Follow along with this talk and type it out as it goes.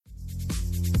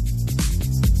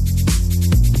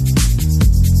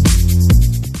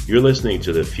You're listening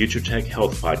to the Future Tech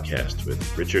Health Podcast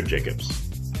with Richard Jacobs.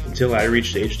 Until I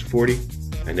reached age 40,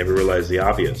 I never realized the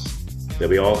obvious, that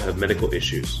we all have medical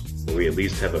issues, or we at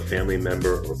least have a family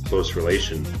member or close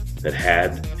relation that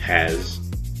had, has,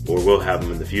 or will have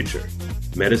them in the future.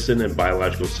 Medicine and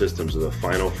biological systems are the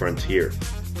final frontier.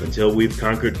 Until we've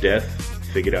conquered death,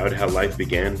 figured out how life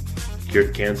began,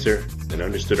 cured cancer, and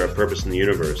understood our purpose in the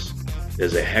universe,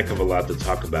 there's a heck of a lot to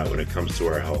talk about when it comes to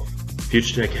our health.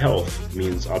 Future Tech Health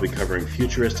means I'll be covering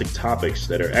futuristic topics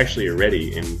that are actually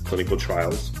already in clinical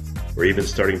trials, or even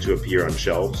starting to appear on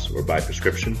shelves or by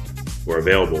prescription, or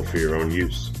available for your own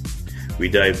use. We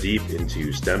dive deep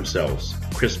into stem cells,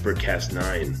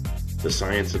 CRISPR-Cas9, the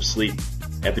science of sleep,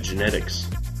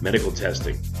 epigenetics, medical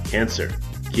testing, cancer,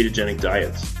 ketogenic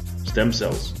diets, stem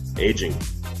cells, aging,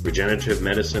 regenerative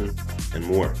medicine, and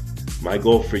more. My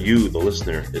goal for you, the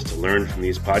listener, is to learn from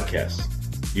these podcasts.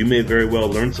 You may very well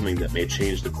learn something that may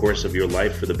change the course of your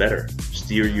life for the better,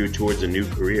 steer you towards a new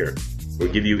career, or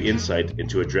give you insight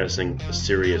into addressing a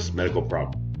serious medical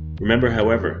problem. Remember,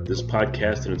 however, this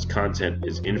podcast and its content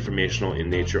is informational in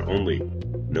nature only.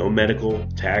 No medical,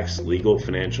 tax, legal,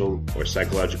 financial, or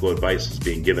psychological advice is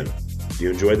being given. If you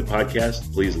enjoy the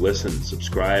podcast, please listen,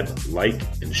 subscribe, like,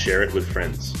 and share it with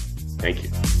friends. Thank you.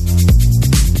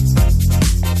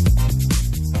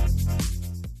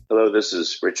 Hello, this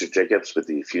is Richard Jacobs with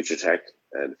the Future Tech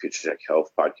and Future Tech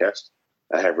Health Podcast.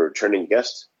 I have a returning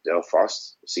guest, Dale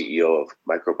Frost, CEO of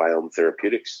Microbiome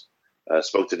Therapeutics. I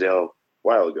spoke to Dale a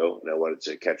while ago, and I wanted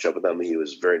to catch up with him. He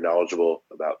was very knowledgeable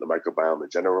about the microbiome in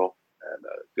general and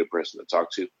a good person to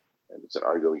talk to. And it's an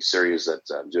ongoing series that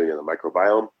I'm doing on the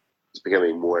microbiome. It's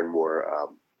becoming more and more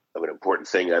of an important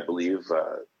thing, I believe,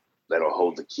 that'll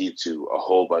hold the key to a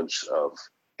whole bunch of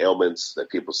ailments that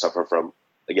people suffer from.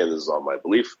 Again, this is all my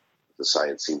belief. The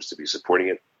science seems to be supporting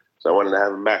it. So I wanted to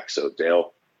have him back. So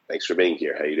Dale, thanks for being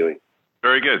here. How are you doing?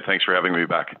 Very good. Thanks for having me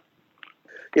back.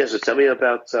 Yeah, so tell me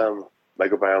about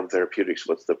Microbiome Therapeutics.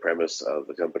 What's the premise of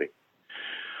the company?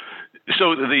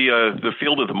 So the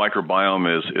field of the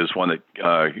microbiome is one that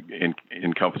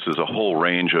encompasses a whole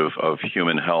range of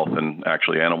human health and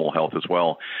actually animal health as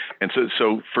well. And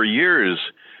so for years,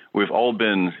 we've all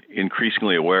been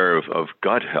increasingly aware of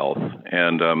gut health,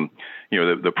 and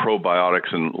the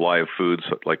probiotics in live foods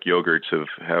like yogurts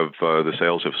have the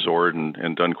sales have soared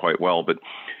and done quite well. But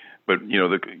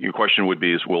your question would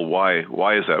be why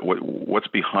is that? What's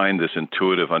behind this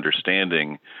intuitive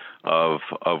understanding of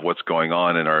what's going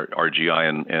on in our GI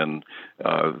and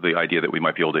the idea that we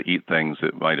might be able to eat things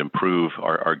that might improve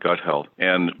our gut health?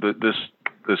 And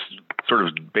this sort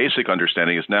of basic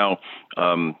understanding is now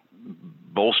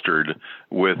bolstered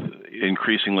with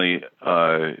increasingly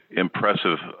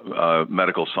impressive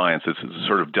medical science. It's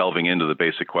sort of delving into the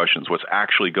basic questions. What's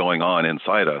actually going on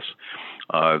inside us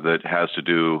that has to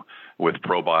do with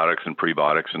probiotics and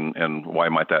prebiotics, and why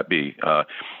might that be?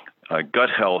 Gut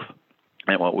health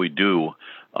and what we do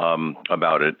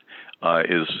about it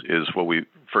is what we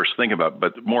first think about.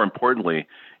 But more importantly,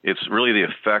 it's really the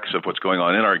effects of what's going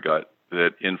on in our gut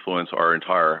that influence our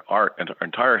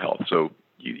entire health. So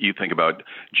you think about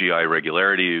GI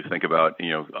regularity, you think about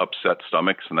upset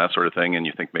stomachs and that sort of thing, and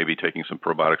you think maybe taking some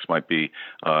probiotics might be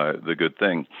the good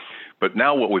thing. But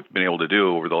now what we've been able to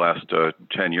do over the last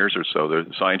 10 years or so, the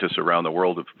scientists around the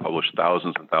world have published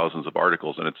thousands and thousands of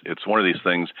articles, and it's one of these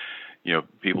things.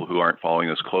 People who aren't following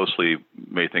this closely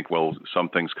may think, well, some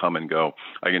things come and go.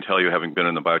 I can tell you, having been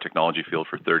in the biotechnology field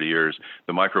for 30 years,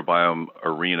 the microbiome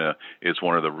arena is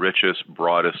one of the richest,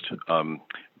 broadest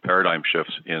paradigm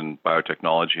shifts in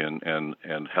biotechnology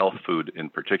and health food in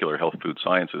particular, health food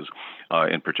sciences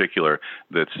in particular,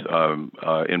 that's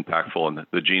impactful. And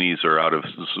the genies are out of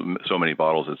so many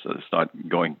bottles, it's not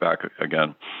going back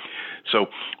again. So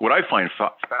what I find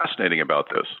fascinating about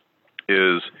this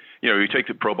is, you take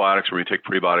the probiotics or you take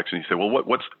prebiotics and you say, well,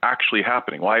 what's actually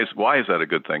happening? Why is that a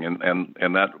good thing?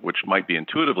 And that which might be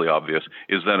intuitively obvious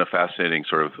is then a fascinating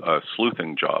sort of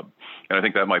sleuthing job. And I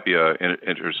think that might be an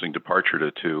interesting departure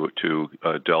to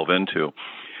delve into.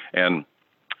 And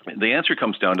the answer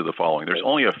comes down to the following. There's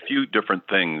only a few different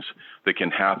things that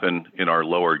can happen in our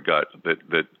lower gut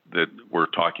that we're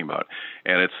talking about.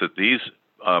 And it's that these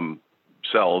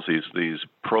cells, these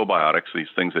probiotics, these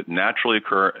things that naturally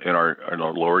occur in our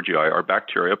lower GI are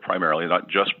bacteria primarily, not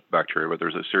just bacteria, but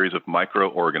there's a series of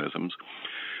microorganisms.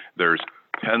 There's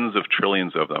tens of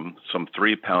trillions of them, some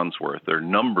 3 pounds worth. Their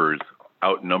numbers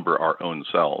outnumber our own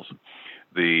cells.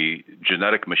 The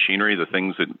genetic machinery, the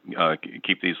things that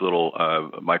keep these little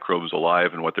microbes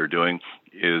alive and what they're doing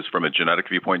is, from a genetic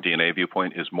viewpoint, DNA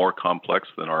viewpoint, is more complex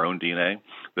than our own DNA.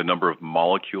 The number of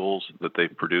molecules that they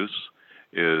produce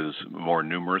is more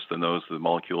numerous than the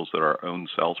molecules that our own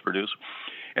cells produce.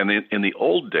 And in the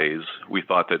old days, we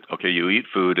thought that, okay, you eat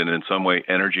food and in some way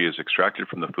energy is extracted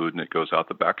from the food and it goes out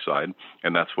the backside.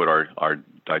 And that's what our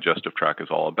digestive tract is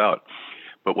all about.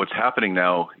 But what's happening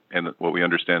now, and what we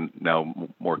understand now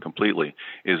more completely,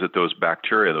 is that those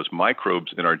bacteria, those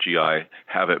microbes in our GI,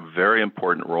 have a very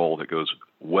important role that goes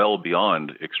well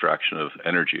beyond extraction of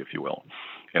energy, if you will.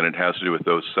 And it has to do with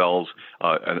those cells,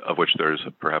 of which there's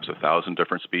perhaps 1,000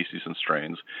 different species and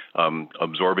strains,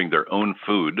 absorbing their own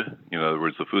food. In other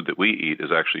words, the food that we eat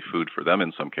is actually food for them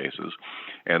in some cases.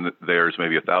 And there's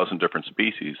maybe 1,000 different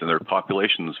species, and their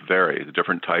populations vary. The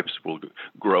different types will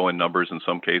grow in numbers in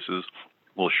some cases,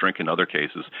 will shrink in other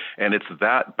cases. And it's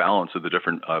that balance of the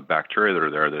different bacteria that are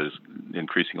there that is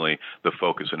increasingly the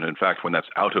focus. And in fact, when that's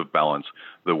out of balance,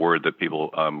 the word that people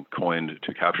coined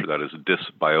to capture that is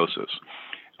dysbiosis,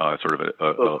 sort of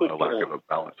a lack of a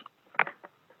balance.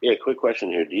 Yeah, quick question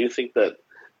here. Do you think that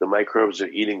the microbes are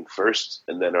eating first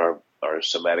and then our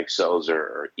somatic cells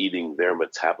are eating their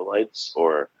metabolites,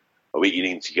 or are we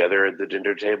eating together at the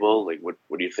dinner table? Like, what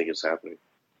do you think is happening?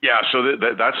 Yeah, so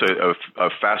that's a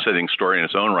fascinating story in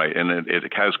its own right, and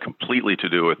it has completely to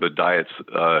do with the diets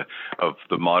of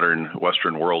the modern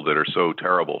Western world that are so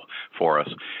terrible for us.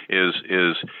 Is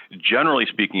generally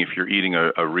speaking, if you're eating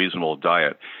a reasonable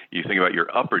diet, you think about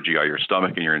your upper GI, your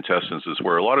stomach and your intestines, is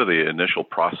where a lot of the initial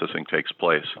processing takes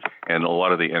place, and a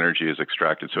lot of the energy is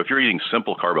extracted. So if you're eating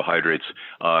simple carbohydrates,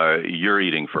 you're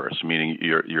eating first, meaning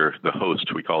you're the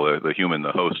host. We call the human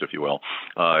the host, if you will,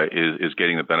 is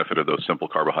getting the benefit of those simple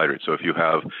carbohydrates. So if you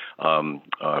have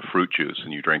fruit juice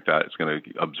and you drink that, it's going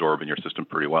to absorb in your system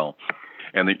pretty well.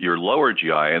 And your lower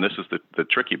GI, and this is the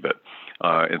tricky bit,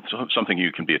 it's something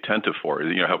you can be attentive for.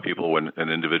 You know how people, when an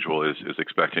individual is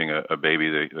expecting a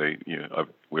baby,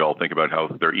 we all think about how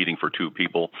they're eating for two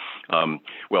people.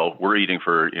 Well, we're eating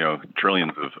for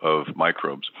trillions of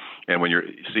microbes, and when you're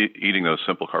eating those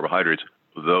simple carbohydrates,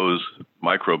 those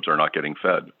microbes are not getting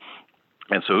fed.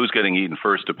 And so who's getting eaten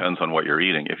first depends on what you're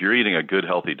eating. If you're eating a good,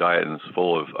 healthy diet and it's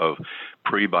full of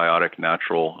prebiotic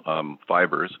natural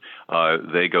fibers,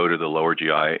 they go to the lower GI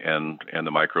and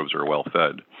the microbes are well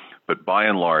fed. But by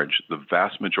and large, the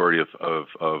vast majority of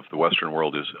the Western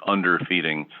world is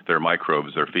underfeeding their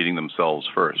microbes. They're feeding themselves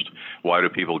first. Why do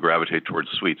people gravitate towards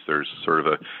sweets? There's sort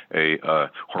of a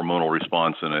hormonal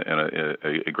response and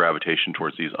a gravitation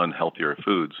towards these unhealthier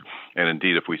foods. And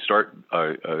indeed, if we start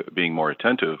being more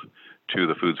attentive to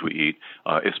the foods we eat,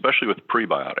 especially with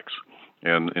prebiotics.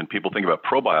 And people think about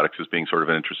probiotics as being sort of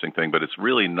an interesting thing, but it's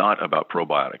really not about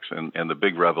probiotics. And the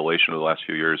big revelation of the last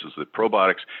few years is that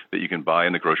probiotics that you can buy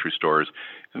in the grocery stores,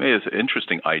 to me, is an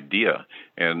interesting idea,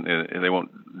 and they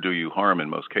won't do you harm in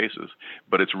most cases.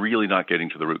 But it's really not getting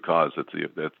to the root cause. That's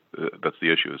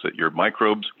the issue, is that your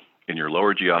microbes in your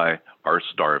lower GI are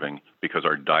starving because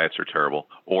our diets are terrible,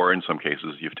 or in some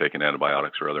cases, you've taken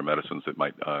antibiotics or other medicines that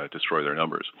might destroy their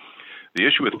numbers. The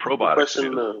issue with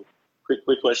probiotics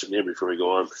Quick question here before we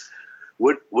go on.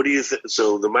 What do you think?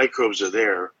 So the microbes are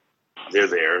there. They're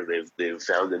there. They've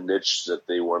found a niche that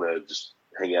they want to just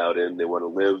hang out in. They want to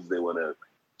live. They want to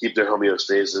keep their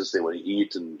homeostasis. They want to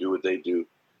eat and do what they do.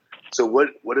 So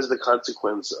what is the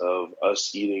consequence of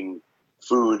us eating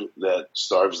food that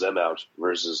starves them out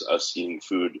versus us eating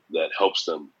food that helps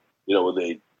them? When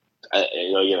they,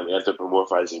 again, I'm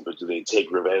anthropomorphizing, but do they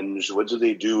take revenge? What do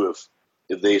they do if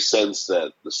they sense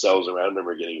that the cells around them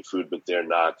are getting food, but they're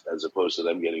not, as opposed to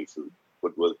them getting food?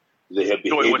 Do they have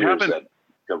behaviors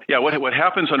what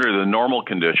happens under the normal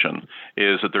condition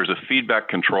is that there's a feedback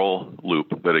control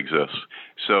loop that exists.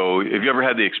 So have you ever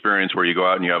had the experience where you go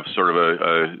out and you have sort of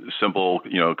a simple,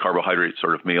 carbohydrate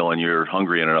sort of meal and you're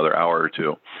hungry in another hour or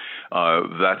two?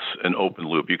 That's an open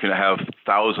loop. You can have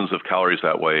thousands of calories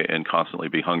that way and constantly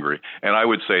be hungry. And I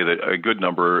would say that a good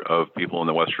number of people in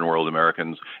the Western world,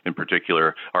 Americans in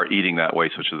particular, are eating that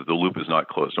way such that the loop is not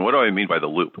closed. And what do I mean by the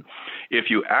loop? If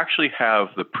you actually have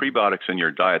the prebiotics in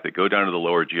your diet that go down to the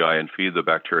lower GI and feed the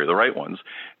bacteria, the right ones,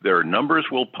 their numbers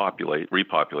will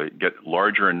repopulate, get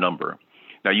larger in number.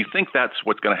 Now, you think that's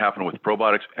what's going to happen with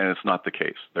probiotics, and it's not the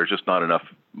case. There's just not enough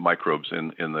microbes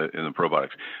in the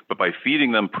probiotics. But by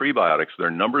feeding them prebiotics,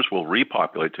 their numbers will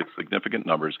repopulate to significant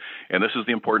numbers. And this is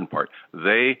the important part.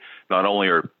 They not only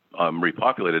are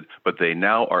repopulated, but they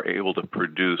now are able to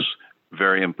produce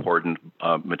very important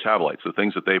metabolites, the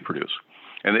things that they produce.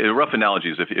 And the rough analogy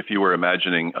is if you were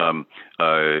imagining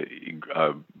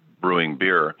brewing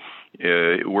beer,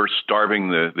 we're starving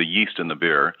the yeast in the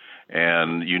beer,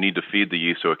 and you need to feed the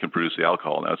yeast so it can produce the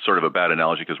alcohol. Now, it's sort of a bad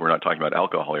analogy because we're not talking about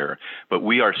alcohol here, but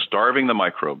we are starving the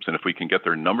microbes, and if we can get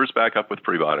their numbers back up with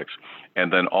prebiotics,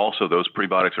 and then also those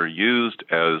prebiotics are used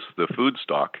as the food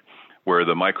stock, where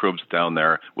the microbes down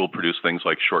there will produce things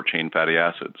like short-chain fatty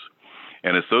acids.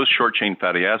 And it's those short-chain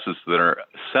fatty acids that are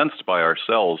sensed by our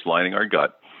cells lining our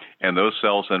gut, and those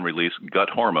cells then release gut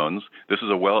hormones. This is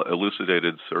a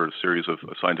well-elucidated sort of series of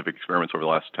scientific experiments over the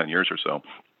last 10 years or so,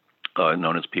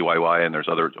 known as PYY, and there's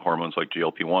other hormones like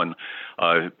GLP-1.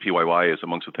 PYY is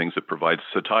amongst the things that provide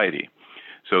satiety.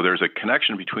 So there's a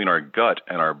connection between our gut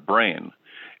and our brain.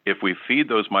 If we feed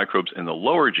those microbes in the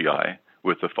lower GI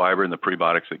with the fiber and the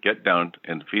prebiotics that get down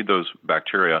and feed those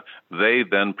bacteria, they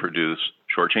then produce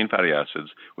short-chain fatty acids,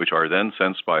 which are then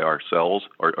sensed by our cells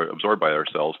or absorbed by our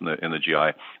cells in the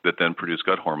GI, that then produce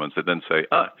gut hormones that then say,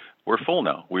 we're full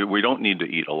now. We don't need to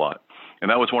eat a lot. And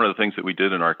that was one of the things that we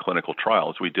did in our clinical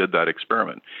trials. We did that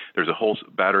experiment. There's a whole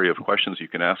battery of questions you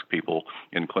can ask people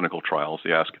in clinical trials.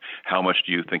 They ask, how much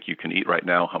do you think you can eat right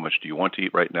now? How much do you want to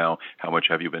eat right now? How much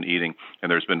have you been eating?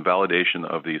 And there's been validation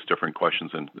of these different questions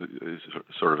in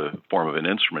sort of a form of an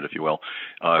instrument, if you will,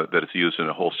 that is used in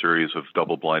a whole series of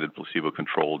double-blinded,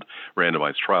 placebo-controlled,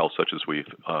 randomized trials, such as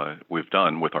we've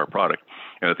done with our product.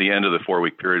 And at the end of the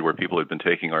 4-week period where people had been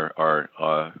taking our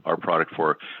product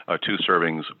for 2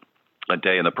 servings a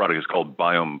day, and the product is called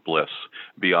Biome Bliss,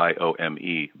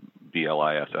 BIOME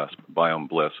BLISS, Biome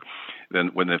Bliss.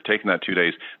 Then when they've taken that 2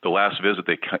 days, the last visit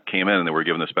they came in and they were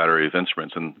given this battery of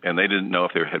instruments, and they didn't know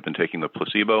if they had been taking the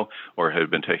placebo or had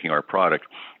been taking our product.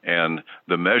 And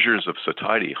the measures of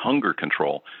satiety, hunger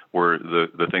control, were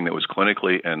the thing that was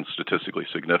clinically and statistically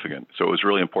significant. So it was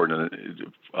really important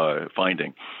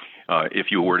finding. If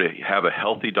you were to have a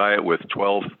healthy diet with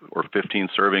 12 or 15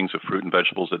 servings of fruit and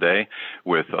vegetables a day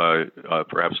with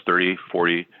perhaps 30,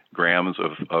 40 grams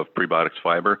of prebiotics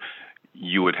fiber,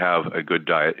 you would have a good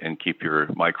diet and keep your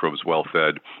microbes well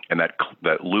fed, and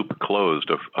that loop closed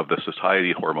of the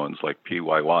satiety hormones like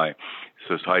PYY,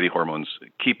 satiety hormones,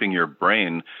 keeping your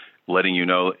brain letting you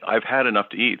know, I've had enough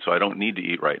to eat, so I don't need to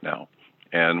eat right now.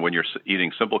 And when you're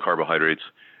eating simple carbohydrates,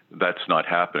 that's not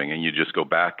happening, and you just go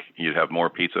back. You'd have more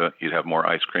pizza, you'd have more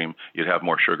ice cream, you'd have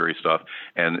more sugary stuff,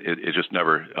 and it just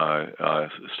never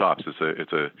stops.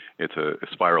 It's a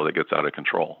spiral that gets out of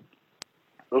control.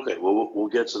 Okay, well, we'll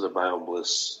get to the Biome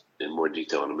Bliss in more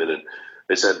detail in a minute.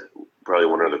 I said probably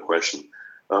one other question: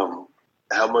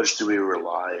 how much do we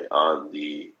rely on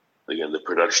the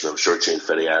production of short chain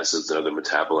fatty acids and other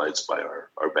metabolites by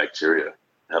our bacteria?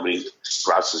 How many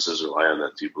processes rely on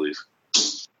that, do you believe?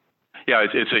 Yeah,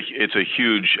 it's a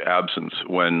huge absence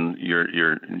when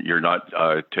you're not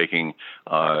taking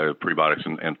prebiotics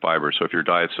and fiber. So if your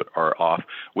diets are off,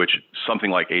 which something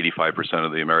like 85%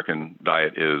 of the American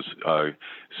diet is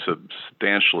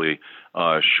substantially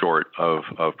short of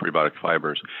prebiotic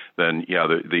fibers, then yeah,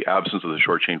 the absence of the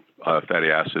short chain fatty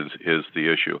acids is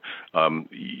the issue.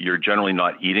 You're generally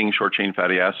not eating short chain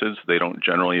fatty acids. They don't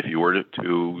generally, if you were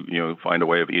to find a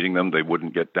way of eating them, they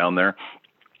wouldn't get down there.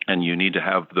 And you need to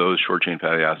have those short-chain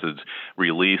fatty acids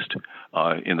released,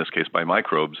 in this case by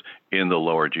microbes, in the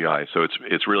lower GI. So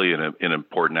it's really an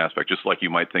important aspect. Just like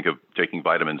you might think of taking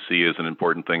vitamin C as an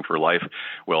important thing for life,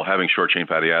 well, having short-chain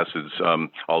fatty acids,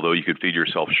 although you could feed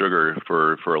yourself sugar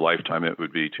for a lifetime, it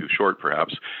would be too short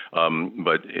perhaps.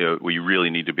 But we really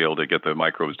need to be able to get the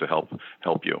microbes to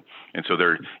help you. And so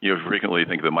you frequently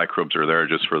think the microbes are there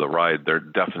just for the ride. They're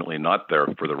definitely not there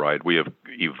for the ride. We have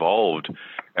evolved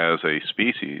as a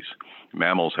species.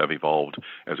 Mammals have evolved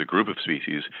as a group of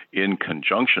species in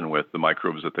conjunction with the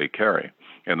microbes that they carry.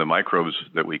 And the microbes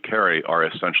that we carry are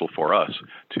essential for us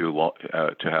to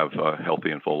have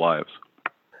healthy and full lives.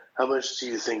 How much do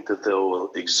you think that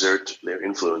they'll exert their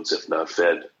influence if not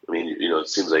fed? I mean, it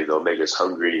seems like they'll make us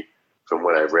hungry. From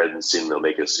what I've read and seen, they'll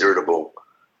make us irritable.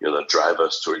 They'll drive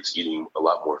us towards eating a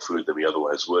lot more food than we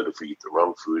otherwise would if we eat the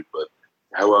wrong food. But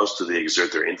how else do they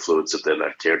exert their influence if they're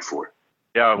not cared for?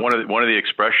 Yeah, one of the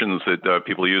expressions that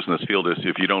people use in this field is,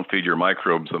 if you don't feed your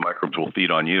microbes, the microbes will feed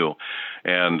on you.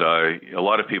 And a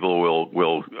lot of people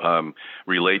will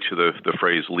relate to the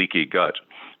phrase leaky gut,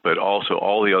 but also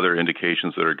all the other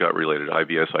indications that are gut-related,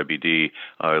 IBS, IBD,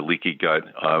 leaky gut,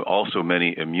 also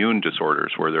many immune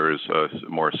disorders where there is a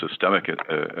more systemic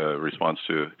response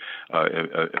to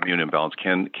immune imbalance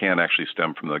can actually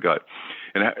stem from the gut.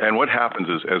 And what happens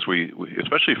is, as we,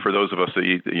 especially for those of us that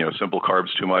eat simple carbs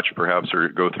too much, perhaps, or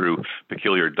go through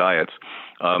peculiar diets,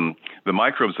 the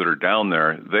microbes that are down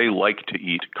there, they like to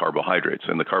eat carbohydrates,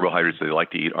 and the carbohydrates they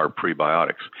like to eat are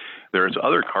prebiotics. there's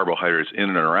other carbohydrates in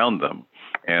and around them.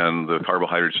 And the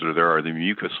carbohydrates that are there are the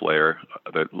mucus layer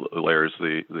that layers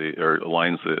or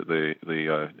lines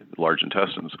the large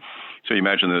intestines. So you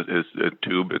imagine that it's a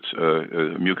tube. It's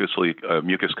a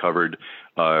mucus covered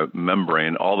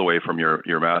membrane all the way from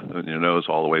your mouth and your nose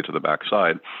all the way to the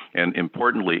backside. And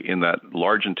importantly, in that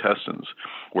large intestines,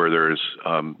 where there's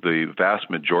the vast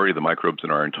majority of the microbes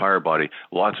in our entire body,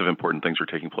 lots of important things are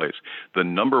taking place. The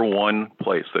number one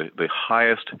place, the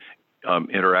highest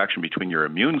interaction between your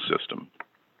immune system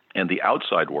and the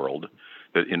outside world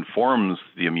that informs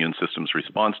the immune system's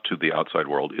response to the outside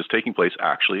world is taking place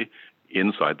actually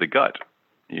inside the gut.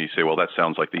 You say, well, that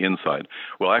sounds like the inside.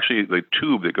 Well, actually, the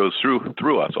tube that goes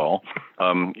through us all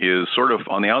is sort of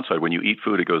on the outside. When you eat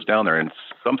food, it goes down there, and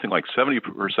something like 70%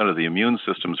 of the immune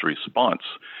system's response,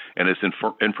 and it's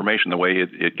information, the way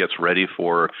it gets ready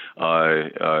for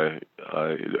a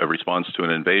response to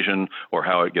an invasion, or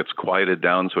how it gets quieted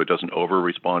down so it doesn't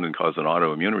over-respond and cause an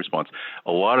autoimmune response.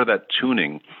 A lot of that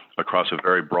tuning across a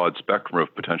very broad spectrum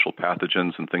of potential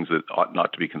pathogens and things that ought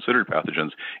not to be considered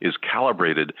pathogens is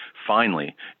calibrated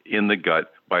finely in the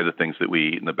gut by the things that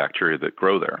we eat and the bacteria that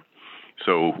grow there.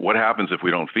 So what happens if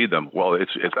we don't feed them? Well, it's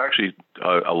actually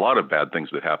a lot of bad things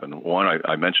that happen. One,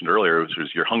 I mentioned earlier, which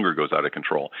is your hunger goes out of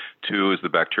control. Two is the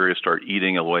bacteria start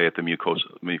eating away at the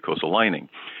mucosal lining.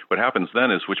 What happens then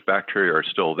is which bacteria are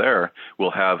still there will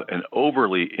have an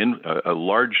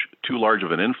too large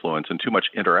of an influence and too much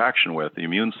interaction with the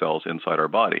immune cells inside our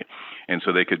body. And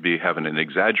so they could be having an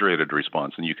exaggerated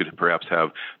response, and you could perhaps have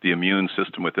the immune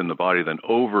system within the body then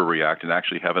overreact and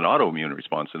actually have an autoimmune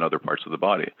response in other parts of the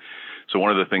body. So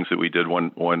one of the things that we did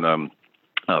when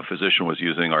physician was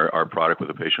using our product with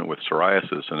a patient with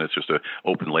psoriasis, and it's just an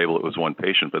open label. It was one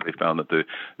patient, but they found that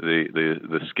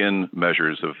the skin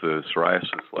measures of the psoriasis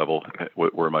level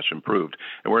were much improved.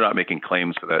 And we're not making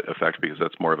claims to that effect because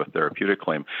that's more of a therapeutic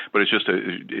claim, but it's just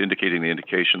indicating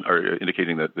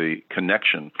that the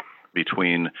connection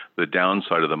between the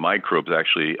downside of the microbes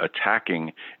actually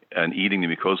attacking and eating the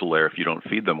mucosal layer if you don't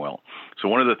feed them well. So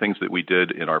one of the things that we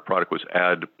did in our product was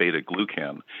add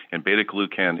beta-glucan. And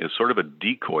beta-glucan is sort of a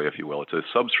decoy, if you will. It's a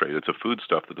substrate. It's a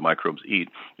foodstuff that the microbes eat.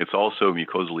 It's also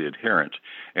mucosally adherent,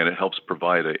 and it helps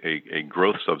provide a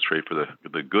growth substrate for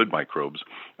the good microbes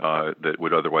that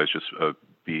would otherwise just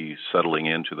be settling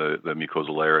into the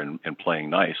mucosal layer and playing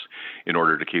nice in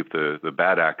order to keep the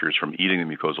bad actors from eating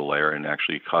the mucosal layer and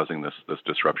actually causing this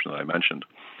disruption that I mentioned.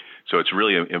 So it's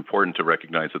really important to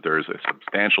recognize that there is a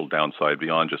substantial downside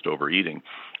beyond just overeating.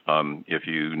 If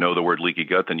you know the word leaky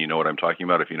gut, then you know what I'm talking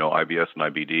about. If you know IBS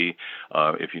and IBD,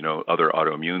 if you know other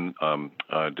autoimmune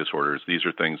disorders, these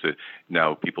are things that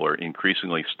now people are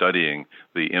increasingly studying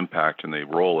the impact and the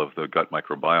role of the gut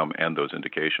microbiome and those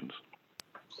indications.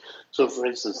 So, for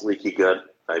instance, leaky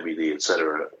gut, IBD,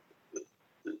 etc.,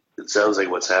 it sounds like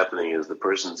what's happening is the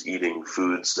person's eating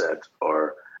foods that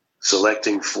are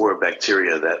selecting for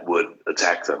bacteria that would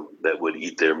attack them, that would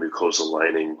eat their mucosal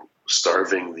lining,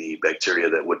 starving the bacteria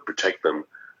that would protect them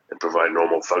and provide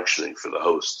normal functioning for the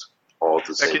host. All at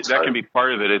the same time. That can be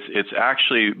part of it. It's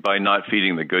actually by not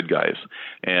feeding the good guys,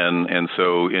 and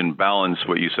so in balance,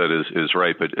 what you said is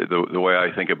right. But the way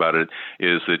I think about it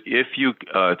is that if you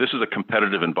this is a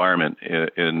competitive environment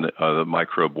in the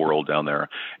microbe world down there,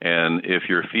 and if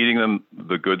you're feeding them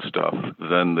the good stuff,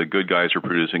 then the good guys are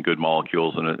producing good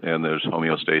molecules, and there's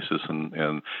homeostasis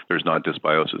and there's not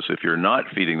dysbiosis. If you're not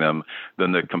feeding them,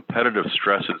 then the competitive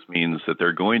stresses means that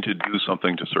they're going to do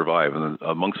something to survive, and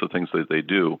amongst the things that they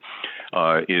do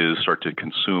is start to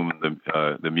consume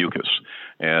the mucus,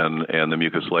 and the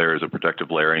mucus layer is a protective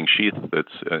layering sheath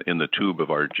that's in the tube of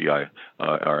our GI,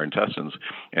 our intestines,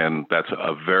 and that's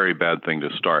a very bad thing to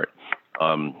start.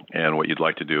 And what you'd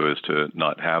like to do is to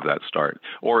not have that start.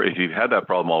 Or if you've had that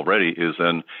problem already, is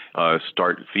then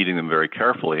start feeding them very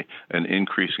carefully an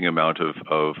increasing amount of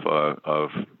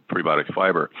prebiotic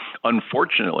fiber.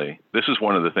 Unfortunately, this is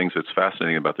one of the things that's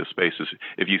fascinating about this space is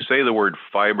if you say the word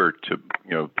fiber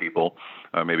to people,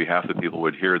 maybe half the people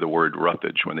would hear the word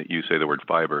roughage when you say the word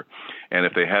fiber. And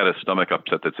if they had a stomach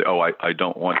upset, they'd say, oh, I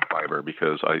don't want fiber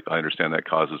because I understand that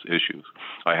causes issues.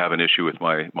 I have an issue with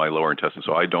my lower intestine,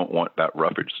 so I don't want that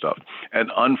roughage stuff.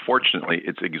 And unfortunately,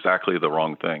 it's exactly the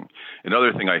wrong thing.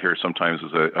 Another thing I hear sometimes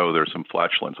is that, oh, there's some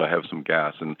flatulence, I have some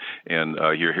gas, and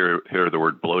you hear the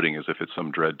word bloating as if it's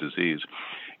some dread disease.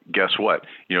 guess what?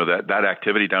 That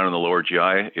activity down in the lower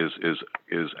GI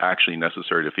is actually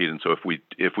necessary to feed. And so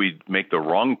if we make the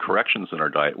wrong corrections in our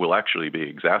diet, we'll actually be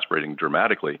exacerbating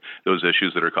dramatically those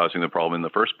issues that are causing the problem in the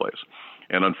first place.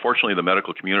 And unfortunately, the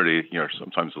medical community,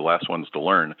 sometimes the last ones to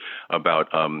learn about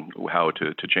how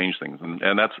to change things.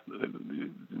 And that's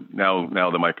now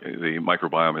the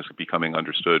microbiome is becoming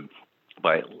understood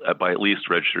by at least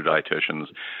registered dietitians.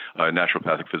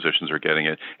 Naturopathic physicians are getting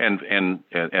it, and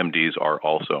MDs are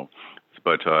also.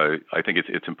 But I think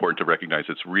it's important to recognize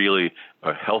it's really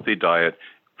a healthy diet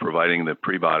providing the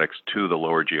prebiotics to the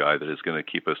lower GI that is going to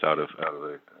keep us out of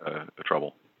the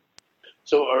trouble.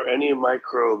 So are any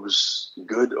microbes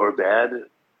good or bad,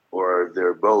 or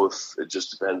they're both? It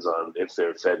just depends on if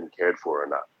they're fed and cared for or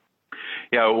not.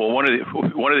 Yeah, well, one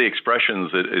of the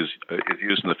expressions that is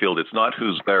used in the field, it's not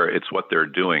who's there, it's what they're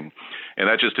doing. And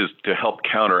that just is to help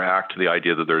counteract the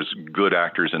idea that there's good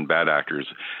actors and bad actors.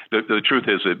 The truth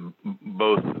is that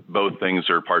both things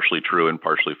are partially true and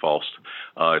partially false,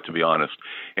 to be honest.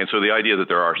 And so the idea that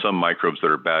there are some microbes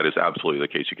that are bad is absolutely the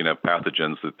case. You can have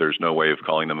pathogens that there's no way of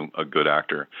calling them a good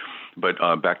actor. But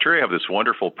bacteria have this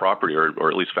wonderful property, or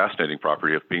at least fascinating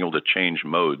property, of being able to change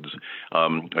modes.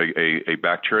 A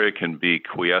bacteria can be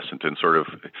quiescent and sort of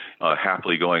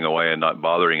happily going away and not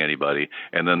bothering anybody,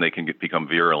 and then they can become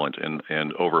virulent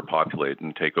and overpopulate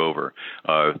and take over.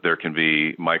 There can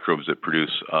be microbes that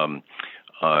produce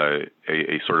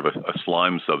a sort of a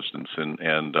slime substance,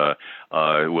 and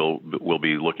we'll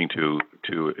be looking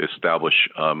to establish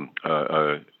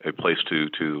a place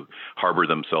to harbor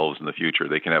themselves in the future.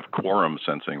 They can have quorum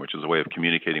sensing, which is a way of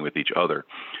communicating with each other,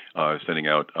 sending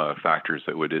out factors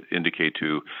that would indicate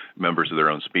to members of their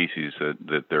own species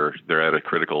that they're at a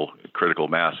critical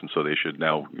mass, and so they should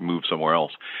now move somewhere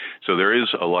else. So there is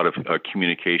a lot of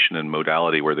communication and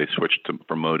modality where they switch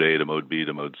from mode A to mode B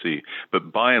to mode C.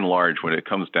 But by and large, when it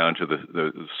comes down to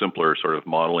the simpler sort of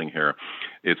modeling here,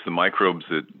 it's the microbes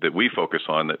that we focus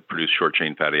on that produce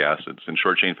short-chain fatty acids. And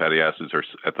short-chain fatty acids are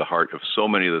at the heart of so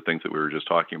many of the things that we were just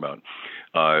talking about,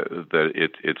 that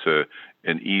it's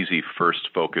an easy first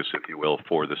focus, if you will,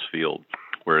 for this field.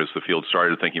 Whereas the field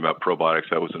started thinking about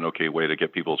probiotics, that was an okay way to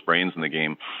get people's brains in the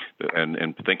game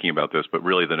and thinking about this. But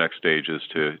really the next stage is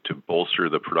to bolster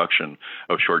the production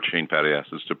of short-chain fatty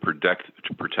acids to protect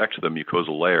the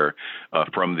mucosal layer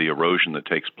from the erosion that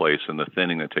takes place and the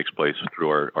thinning that takes place through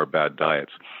our bad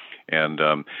diets.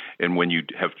 And when you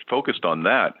have focused on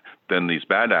that, then these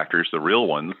bad actors, the real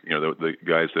ones, the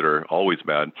guys that are always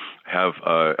bad, have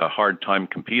a hard time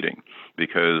competing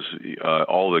because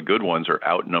all the good ones are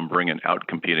outnumbering and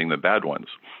outcompeting the bad ones.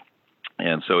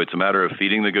 And so it's a matter of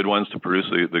feeding the good ones to produce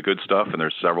the good stuff. And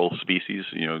there's several species,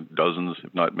 dozens,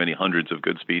 if not many hundreds of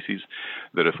good species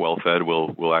that, if well fed,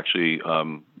 will actually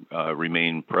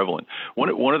remain prevalent.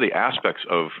 One of the aspects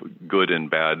of good and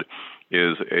bad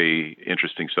is a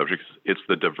interesting subject. It's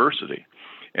the diversity.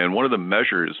 And one of the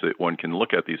measures that one can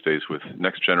look at these days with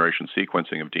next generation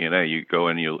sequencing of DNA, you go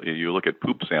and you look at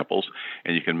poop samples,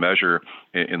 and you can measure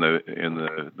in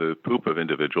the poop of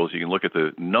individuals, you can look at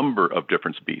the number of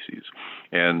different species.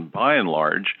 And by and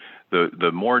large,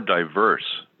 the more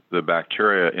diverse the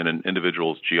bacteria in an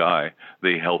individual's GI,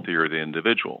 the healthier the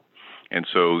individual. And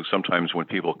so sometimes when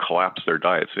people collapse their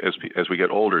diets, as we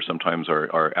get older, sometimes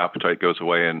our appetite goes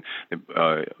away, and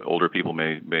older people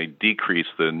may decrease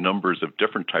the numbers of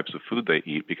different types of food they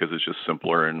eat because it's just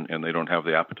simpler and they don't have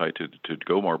the appetite to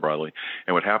go more broadly.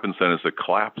 And what happens then is the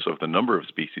collapse of the number of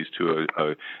species to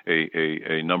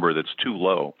a number that's too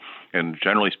low. And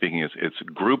generally speaking, it's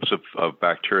groups of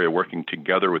bacteria working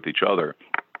together with each other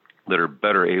that are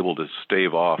better able to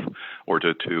stave off or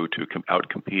to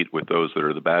outcompete with those that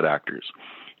are the bad actors.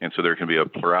 And so there can be a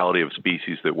plurality of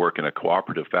species that work in a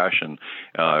cooperative fashion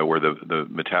where the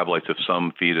metabolites of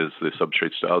some feed as the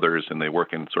substrates to others, and they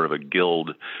work in sort of a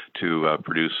guild to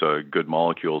produce good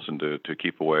molecules and to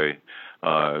keep away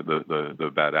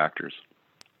the bad actors.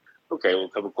 Okay, well,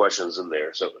 a couple questions in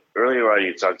there. So earlier on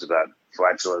you talked about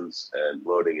flatulence and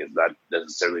bloating as not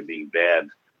necessarily being bad.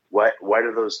 Why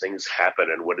do those things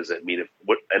happen, and what does it mean?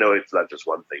 I know it's not just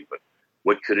one thing, but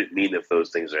what could it mean if those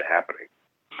things are happening?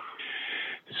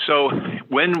 So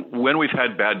when we've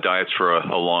had bad diets for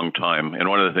a long time, and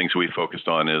one of the things we focused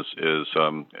on is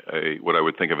what I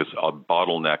would think of as a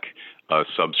bottleneck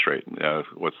substrate.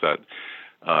 What's that?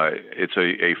 It's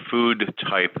a food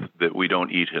type that we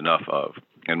don't eat enough of.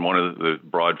 And one of the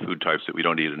broad food types that we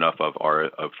don't eat enough of are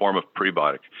a form of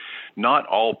prebiotic. Not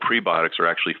all prebiotics are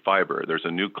actually fiber. There's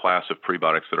a new class of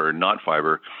prebiotics that are not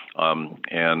fiber,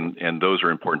 and those are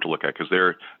important to look at because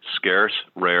they're scarce,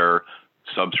 rare,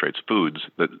 substrates, foods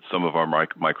that some of our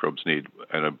microbes need,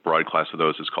 and a broad class of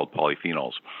those is called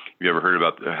polyphenols. Have you ever heard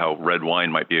about how red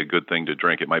wine might be a good thing to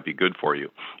drink? It might be good for you.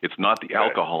 It's not the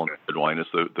alcohol in red wine; it's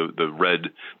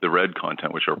the red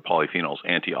content, which are polyphenols,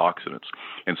 antioxidants.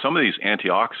 And some of these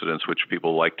antioxidants, which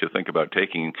people like to think about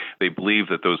taking, they believe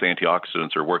that those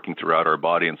antioxidants are working throughout our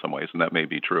body in some ways, and that may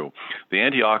be true. The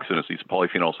antioxidants, these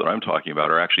polyphenols that I'm talking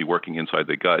about, are actually working inside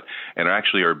the gut and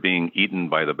actually are being eaten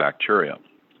by the bacteria.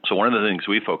 So one of the things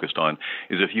we focused on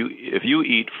is if you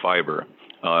eat fiber,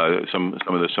 some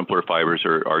of the simpler fibers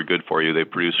are good for you. They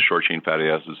produce short chain fatty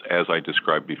acids, as I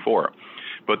described before.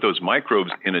 But those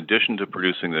microbes, in addition to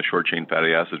producing the short chain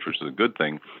fatty acids, which is a good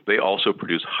thing, they also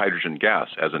produce hydrogen gas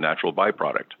as a natural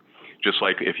byproduct. Just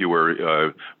like if you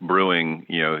were brewing,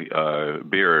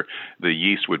 beer, the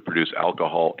yeast would produce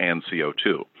alcohol and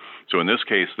CO2. So in this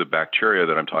case, the bacteria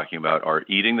that I'm talking about are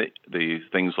eating the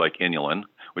things like inulin,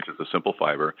 which is a simple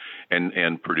fiber,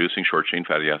 and producing short-chain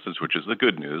fatty acids, which is the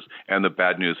good news, and the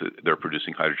bad news is they're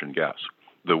producing hydrogen gas.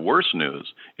 The worst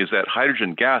news is that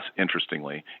hydrogen gas,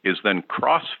 interestingly, is then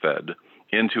cross-fed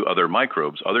into other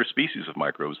microbes, other species of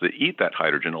microbes that eat that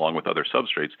hydrogen along with other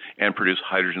substrates and produce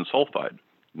hydrogen sulfide.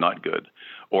 Not good.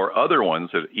 Or other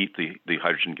ones that eat the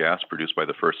hydrogen gas produced by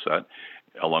the first set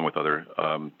along with other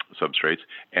substrates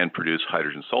and produce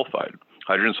hydrogen sulfide.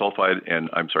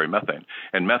 Methane.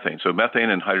 And methane. So methane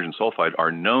and hydrogen sulfide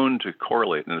are known to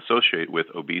correlate and associate with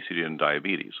obesity and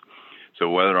diabetes. So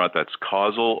whether or not that's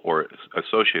causal or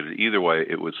associated, either way,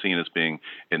 it was seen as being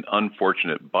an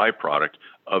unfortunate byproduct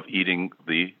of eating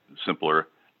the simpler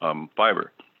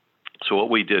fiber. So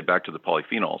what we did, back to the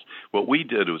polyphenols, what we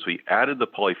did was we added the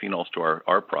polyphenols to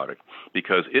our product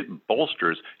because it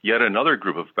bolsters yet another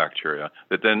group of bacteria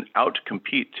that then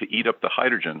outcompete to eat up the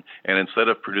hydrogen. And instead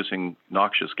of producing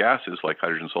noxious gases like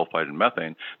hydrogen sulfide and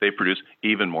methane, they produce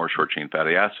even more short-chain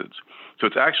fatty acids. So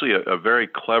it's actually a very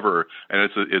clever, and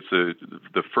it's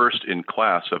the first in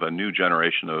class of a new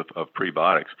generation of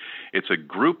prebiotics. It's a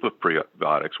group of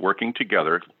prebiotics working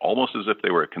together almost as if they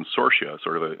were a consortia,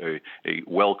 sort of a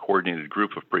well-coordinated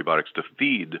group of prebiotics to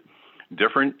feed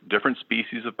different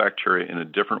species of bacteria in a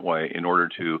different way in order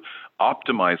to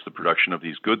optimize the production of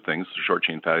these good things,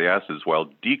 short-chain fatty acids, while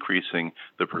decreasing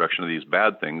the production of these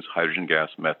bad things, hydrogen gas,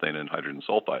 methane, and hydrogen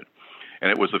sulfide. And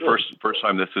it was the first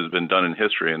time this has been done in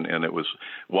history, and it was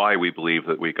why we believe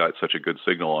that we got such a good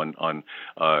signal on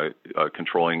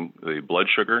controlling the blood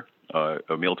sugar,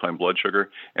 a mealtime blood sugar,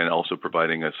 and also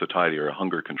providing a satiety or a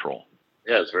hunger control.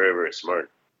 Yeah, it's very, very smart.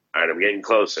 All right, I'm getting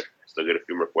closer. Still got a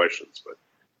few more questions, but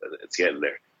it's getting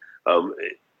there.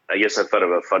 I guess I thought of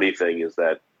a funny thing is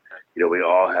that, we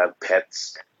all have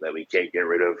pets that we can't get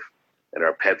rid of, and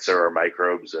our pets are our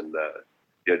microbes, and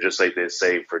just like they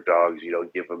say for dogs, you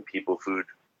don't give them people food.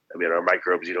 I mean, our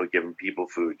microbes, you don't give them people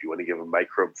food. You want to give them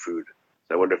microbe food.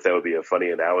 So I wonder if that would be a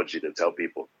funny analogy to tell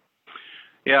people.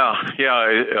 Yeah.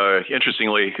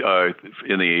 Interestingly,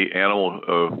 in the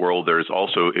animal world, there's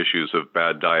also issues of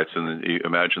bad diets, and you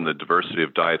imagine the diversity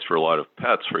of diets for a lot of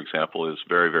pets, for example, is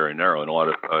very, very narrow, and a lot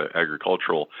of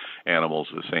agricultural animals,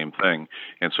 the same thing.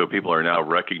 And so people are now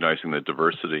recognizing the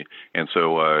diversity, and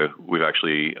so we've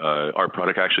actually our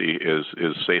product actually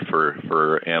is safe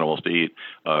for animals to eat.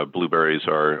 Blueberries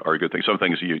are a good thing. Some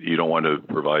things you don't want to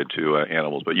provide to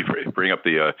animals, but you bring up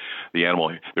the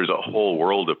animal. There's a whole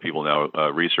world of people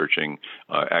now researching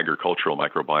agricultural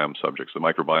microbiome subjects. The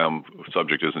microbiome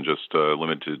subject isn't just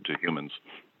limited to humans;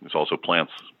 it's also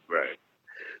plants. Right.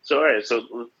 So, all right.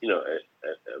 So,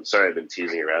 I'm sorry I've been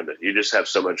teasing around it. You just have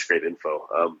so much great info.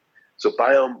 So,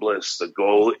 Biome Bliss, the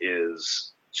goal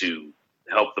is to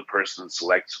help the person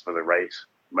select for the right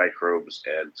microbes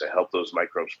and to help those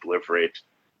microbes proliferate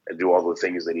and do all the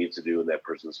things they need to do in that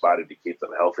person's body to keep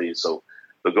them healthy. So,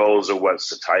 the goals are what?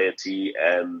 Satiety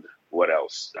and what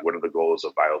else? What are the goals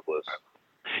of Biome Bliss?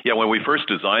 Yeah, when we first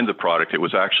designed the product, it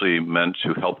was actually meant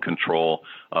to help control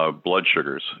blood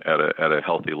sugars at a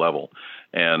healthy level.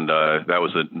 And that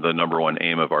was the number one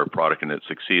aim of our product, and it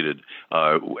succeeded.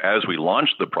 As we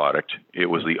launched the product, it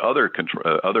was the other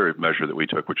measure that we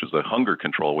took, which was the hunger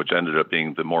control, which ended up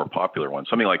being the more popular one.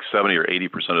 Something like 70 or 80%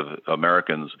 of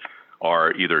Americans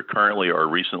are either currently or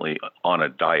recently on a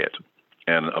diet.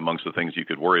 And amongst the things you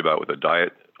could worry about with a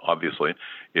diet, obviously,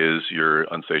 is your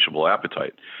insatiable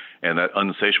appetite. And that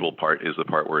unsatiable part is the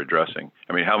part we're addressing.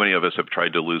 I mean, how many of us have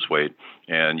tried to lose weight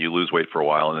and you lose weight for a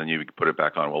while and then you put it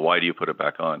back on? Well, why do you put it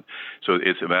back on? So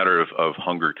it's a matter of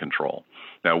hunger control.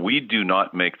 Now, we do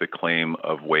not make the claim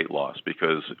of weight loss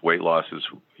because weight loss is,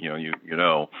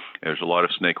 there's a lot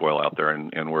of snake oil out there,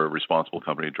 and we're a responsible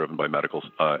company driven by medical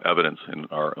evidence in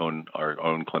our own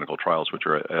clinical trials, which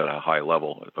are at a high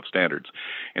level of standards.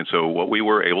 And so what we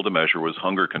were able to measure was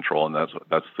hunger control, and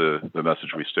that's the message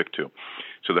we stick to.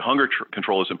 So the hunger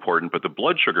control is important, but the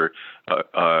blood sugar,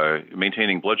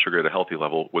 maintaining blood sugar at a healthy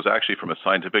level was actually, from a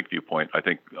scientific viewpoint, I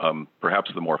think perhaps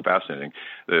the more fascinating.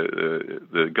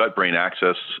 The gut-brain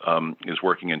axis is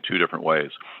working in two different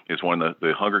ways. Is one,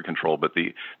 the hunger control, but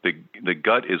the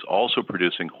gut is also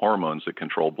producing hormones that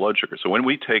control blood sugar. So when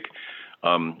we take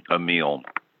a meal,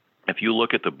 if you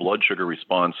look at the blood sugar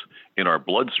response in our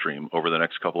bloodstream over the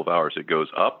next couple of hours, it goes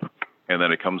up and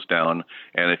then it comes down.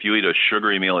 And if you eat a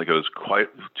sugary meal, it goes quite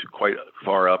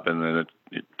far up, and then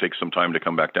it takes some time to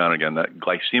come back down again. That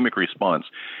glycemic response,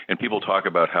 and people talk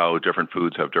about how different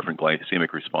foods have different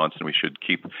glycemic response, and we should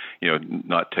keep,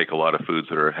 not take a lot of foods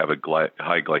that have a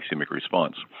high glycemic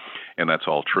response. And that's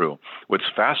all true. What's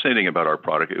fascinating about our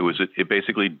product, it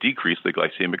basically decreased the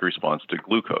glycemic response to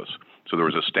glucose. So there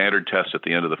was a standard test at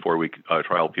the end of the 4-week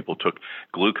trial. People took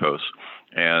glucose,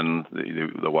 and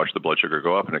they watched the blood sugar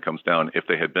go up and it comes down. If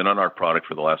they had been on our product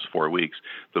for the last 4 weeks,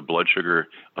 the blood sugar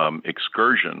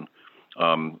excursion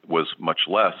was much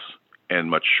less and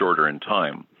much shorter in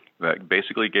time. That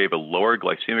basically gave a lower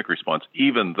glycemic response,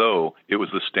 even though it was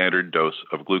the standard dose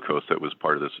of glucose that was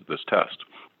part of this test.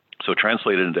 So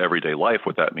translated into everyday life,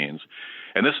 what that means,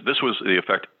 and this was the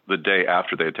effect the day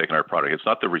after they had taken our product. It's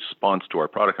not the response to our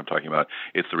product I'm talking about.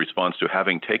 It's the response to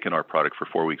having taken our product for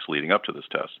 4 weeks leading up to this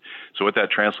test. So what that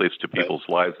translates to people's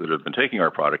lives that have been taking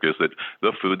our product is that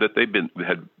the food that they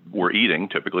were eating,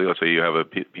 typically, let's say you have a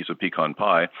piece of pecan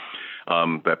pie,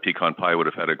 that pecan pie would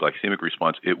have had a glycemic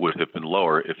response. It would have been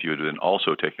lower if you had been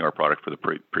also taking our product for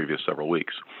the previous several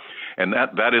weeks. And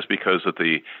that is because of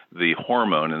the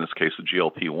hormone, in this case the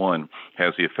GLP-1,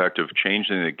 has the effect of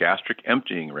changing the gastric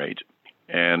emptying rate,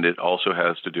 and it also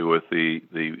has to do with the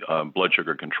blood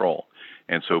sugar control.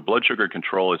 And so blood sugar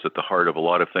control is at the heart of a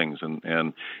lot of things,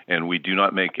 and we do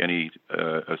not make any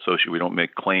we don't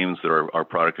make claims that our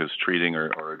product is treating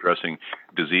or addressing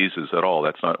diseases at all.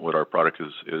 That's not what our product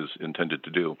is intended to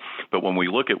do. But when we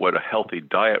look at what a healthy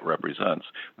diet represents,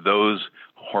 those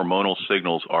hormonal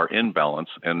signals are in balance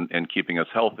and keeping us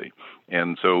healthy.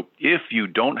 And so if you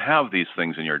don't have these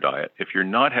things in your diet, if you're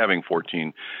not having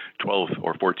 12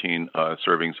 or 14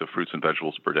 servings of fruits and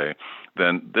vegetables per day,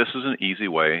 then this is an easy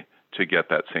way to get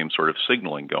that same sort of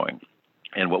signaling going.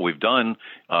 And what we've done,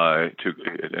 and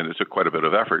it took quite a bit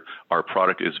of effort, our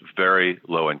product is very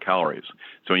low in calories.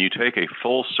 So when you take a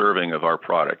full serving of our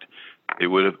product, it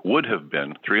would have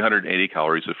been 380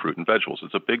 calories of fruit and vegetables.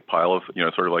 It's a big pile of,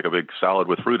 sort of like a big salad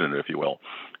with fruit in it, if you will.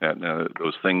 And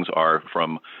those things are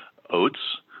from oats.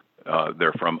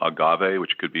 They're from agave,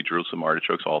 which could be Jerusalem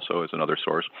artichokes also as another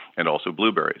source, and also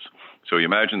blueberries. So you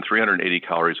imagine 380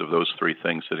 calories of those three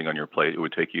things sitting on your plate. It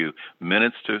would take you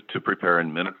minutes to prepare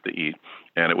and minutes to eat,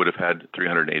 and it would have had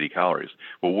 380 calories.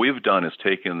 What we've done is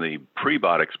taken the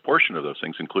prebiotics portion of those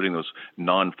things, including those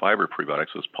non-fiber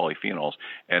prebiotics, those polyphenols,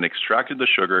 and extracted the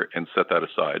sugar and set that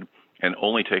aside, and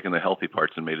only taken the healthy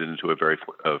parts and made it into a very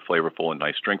flavorful and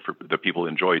nice drink that people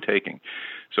enjoy taking.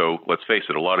 So let's face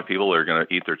it, a lot of people are going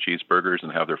to eat their cheeseburgers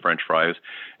and have their French fries,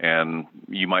 and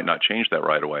you might not change that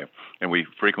right away. And we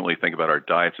frequently think about our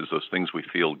diets as those things we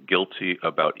feel guilty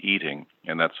about eating,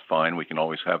 and that's fine. We can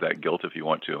always have that guilt if you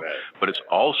want to. Right. But it's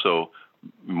also,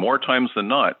 more times than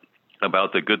not,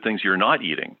 about the good things you're not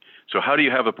eating. So how do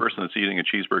you have a person that's eating a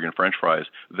cheeseburger and French fries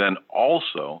then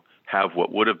also have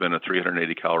what would have been a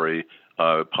 380-calorie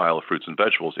pile of fruits and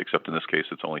vegetables, except in this case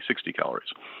it's only 60 calories.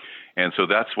 And so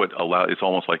that's what it's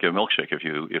almost like a milkshake, if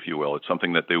you will. It's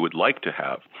something that they would like to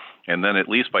have. And then at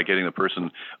least by getting the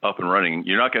person up and running,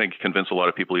 you're not going to convince a lot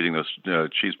of people eating those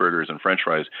cheeseburgers and French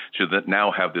fries to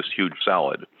now have this huge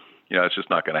salad. It's just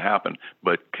not going to happen.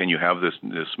 But can you have this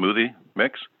smoothie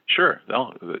mix? Sure,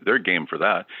 they're game for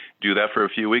that. Do that for a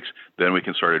few weeks, then we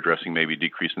can start addressing maybe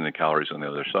decreasing the calories on the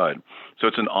other side. So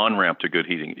it's an on-ramp to good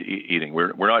eating.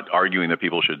 We're not arguing that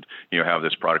people should have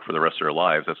this product for the rest of their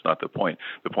lives. That's not the point.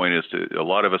 The point is a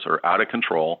lot of us are out of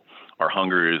control. Our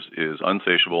hunger is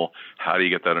insatiable. How do you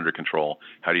get that under control?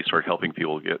 How do you start helping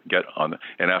people get on?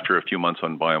 And after a few months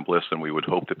on Biome Bliss, then we would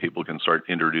hope that people can start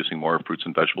introducing more fruits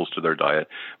and vegetables to their diet,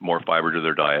 more fiber to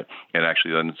their diet, and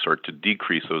actually then start to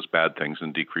decrease those bad things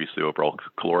and decrease the overall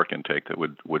caloric intake that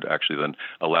would actually then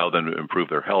allow them to improve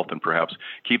their health and perhaps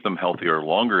keep them healthier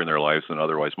longer in their lives than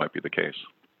otherwise might be the case.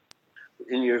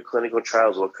 In your clinical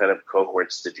trials, what kind of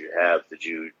cohorts did you have? Did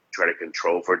you try to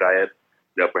control for diet?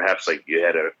 Perhaps like you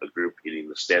had a group eating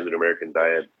the standard American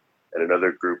diet and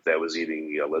another group that was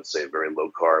eating, let's say very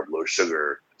low carb, low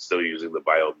sugar, still using the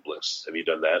Biome Bliss. Have you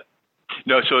done that?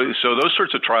 No, so those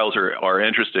sorts of trials are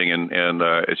interesting, and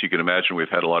as you can imagine, we've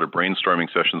had a lot of brainstorming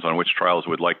sessions on which trials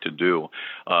we'd like to do.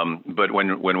 But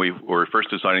when we were first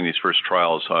designing these first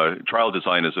trials, trial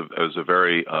design is a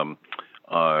very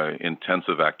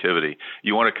intensive activity.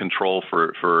 You want to control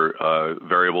for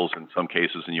variables in some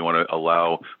cases, and you want to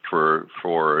allow for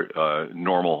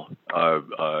normal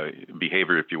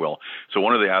behavior, if you will. So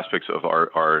one of the aspects of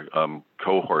our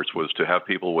cohorts was to have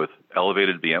people with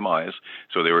elevated BMIs,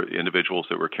 so they were individuals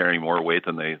that were carrying more weight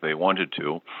than they wanted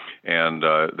to, and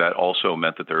that also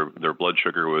meant that their blood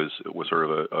sugar was sort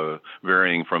of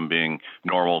varying from being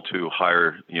normal to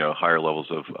higher levels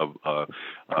of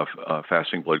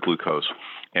fasting blood glucose,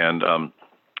 and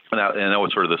that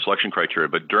was sort of the selection criteria.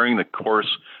 But during the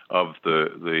course of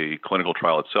the clinical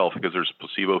trial itself, because there's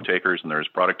placebo takers and there's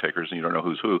product takers and you don't know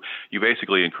who's who, you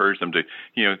basically encourage them to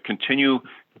continue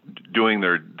doing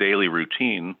their daily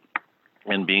routine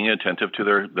and being attentive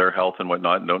to their health and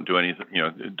whatnot. Don't do anything,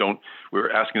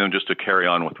 we're asking them just to carry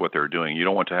on with what they're doing. You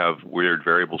don't want to have weird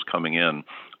variables coming in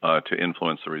to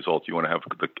influence the results. You want to have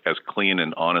as clean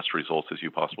and honest results as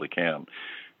you possibly can.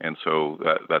 And so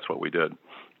that's what we did.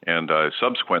 And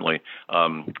subsequently,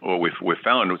 what we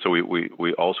found, so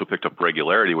we also picked up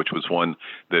regularity, which was one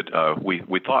that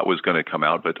we thought was going to come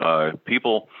out, but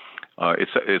people,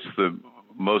 it's the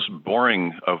most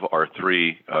boring of our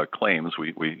three claims.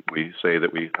 We say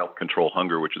that we help control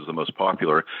hunger, which is the most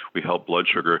popular. We help blood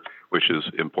sugar, which is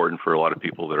important for a lot of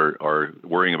people that are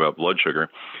worrying about blood sugar.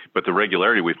 But the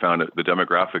regularity, we found the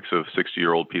demographics of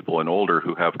 60-year-old people and older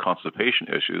who have constipation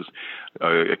issues,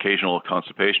 occasional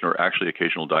constipation or actually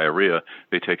occasional diarrhea,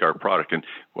 they take our product. And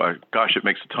gosh, it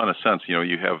makes a ton of sense.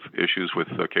 You have issues with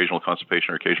occasional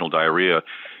constipation or occasional diarrhea.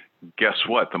 Guess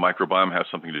what? The microbiome has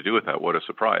something to do with that. What a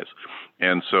surprise.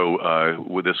 And so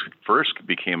this first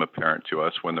became apparent to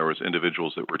us when there was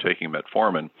individuals that were taking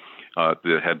metformin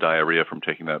that had diarrhea from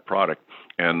taking that product.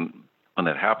 And when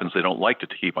that happens, they don't like to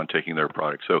keep on taking their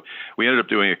product. So we ended up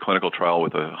doing a clinical trial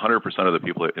with 100% of the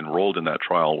people that enrolled in that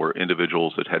trial were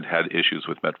individuals that had issues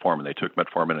with metformin. They took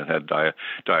metformin and had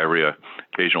diarrhea,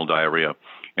 occasional diarrhea.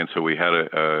 And so we had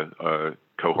a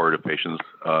cohort of patients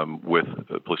with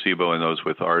placebo and those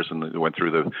with ours, and they went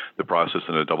through the process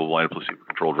in a double-blind,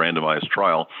 placebo-controlled, randomized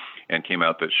trial, and came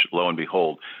out that, lo and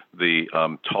behold, the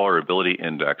tolerability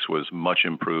index was much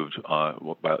improved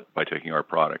by taking our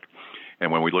product.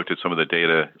 And when we looked at some of the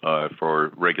data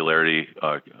for regularity,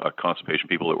 constipation,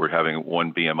 people that were having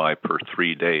 1 BMI per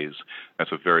 3 days,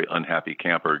 that's a very unhappy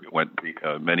camper.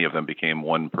 Many of them became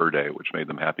 1 per day, which made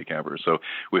them happy campers. So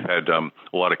we've had a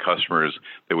lot of customers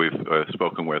that we've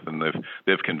spoken with, and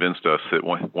they've convinced us that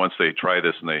once they try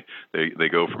this and they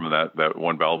go from that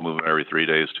 1 bowel movement every 3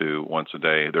 days to once a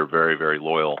day, they're very, very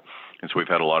loyal. And so we've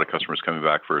had a lot of customers coming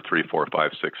back for 3, 4,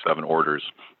 5, 6, 7 orders.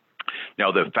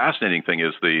 Now, the fascinating thing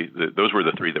is those were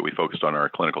the 3 that we focused on in our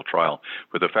clinical trial.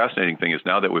 But the fascinating thing is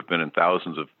now that we've been in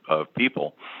thousands of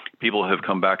people have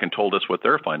come back and told us what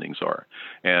their findings are.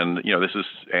 And, this is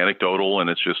anecdotal and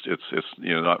it's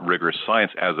not rigorous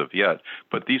science as of yet.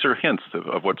 But these are hints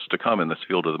of what's to come in this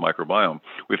field of the microbiome.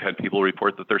 We've had people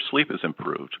report that their sleep is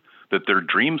improved, that their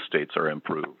dream states are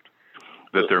improved,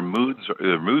 that their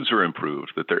moods are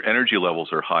improved, that their energy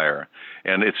levels are higher.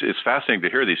 And it's fascinating to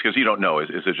hear these because you don't know. Is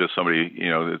it just somebody,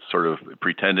 that's sort of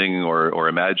pretending or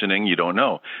imagining? You don't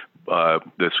know.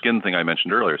 The skin thing I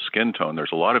mentioned earlier, skin tone,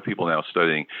 there's a lot of people now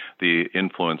studying the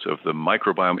influence of the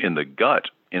microbiome in the gut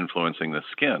influencing the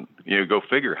skin. Go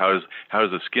figure, how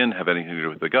does the skin have anything to do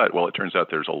with the gut? Well, it turns out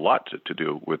there's a lot to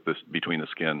do with this between the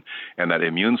skin and that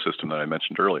immune system that I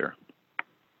mentioned earlier.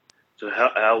 So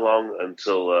how long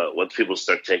until once people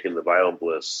start taking the Biome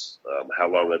Bliss,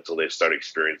 how long until they start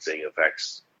experiencing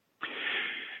effects?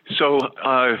 So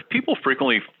people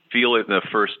frequently feel it in the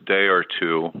first day or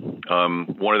two.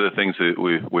 One of the things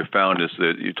that we've found is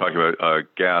that you talk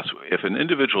about gas. If an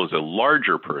individual is a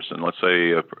larger person, let's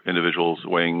say an individual is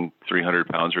weighing 300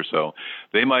 pounds or so,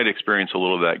 they might experience a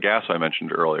little of that gas I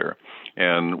mentioned earlier.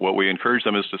 And what we encourage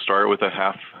them is to start with a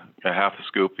half a half a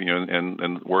scoop,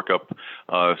 and work up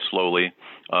slowly.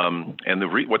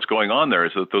 And what's going on there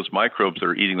is that those microbes that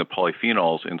are eating the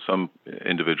polyphenols in some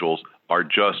individuals are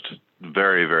just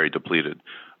very, very depleted.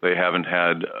 They haven't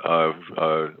had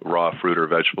raw fruit or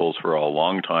vegetables for a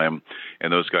long time,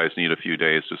 and those guys need a few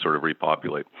days to sort of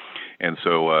repopulate. And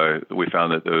so we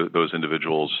found that those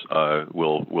individuals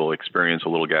will experience a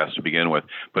little gas to begin with.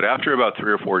 But after about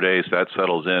 3 or 4 days, that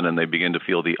settles in, and they begin to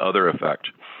feel the other effect.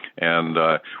 And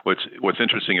what's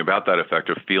interesting about that effect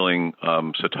of feeling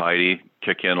satiety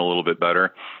kick in a little bit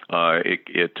better,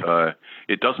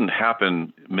 it doesn't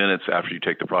happen minutes after you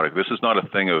take the product. This is not a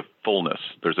thing of fullness.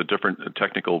 There's a different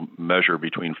technical measure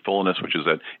between fullness, which is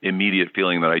that immediate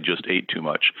feeling that I just ate too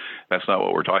much. That's not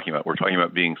what we're talking about. We're talking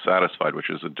about being satisfied, which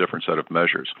is a different set of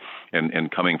measures,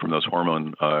 and coming from those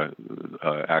hormone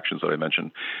actions that I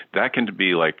mentioned. That can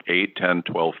be like 8, 10,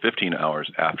 12, 15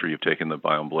 hours after you've taken the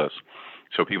Biome Bliss.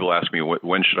 So people ask me,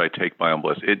 when should I take Biome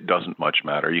Bliss? It doesn't much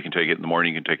matter. You can take it in the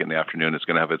morning, you can take it in the afternoon. It's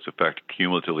going to have its effect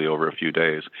cumulatively over a few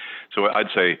days. So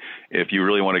I'd say if you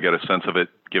really want to get a sense of it,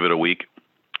 give it a week.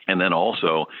 And then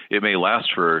also, it may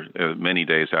last for many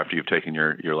days after you've taken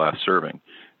your last serving.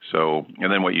 So,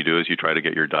 and then what you do is you try to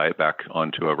get your diet back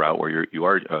onto a route where you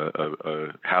are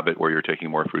a habit where you're taking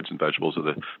more fruits and vegetables of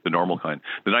the normal kind.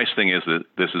 The nice thing is that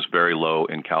this is very low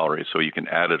in calories, so you can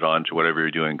add it on to whatever you're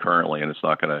doing currently, and it's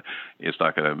not going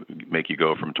to make you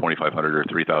go from 2,500 or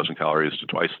 3,000 calories to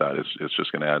twice that. It's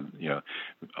just going to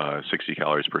add 60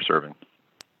 calories per serving.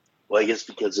 Well, I guess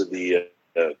because of the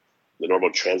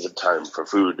normal transit time for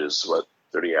food is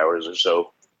 30 hours or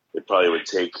so. It probably would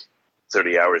take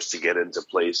 30 hours to get into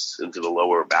place into the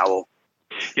lower bowel.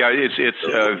 Yeah,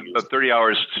 it's 30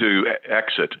 hours to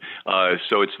exit.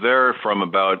 So it's there from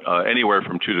about anywhere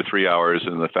from 2 to 3 hours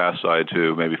in the fast side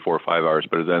to maybe 4 or 5 hours.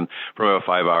 But then from about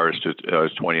 5 hours to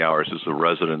 20 hours is the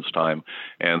residence time.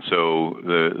 And so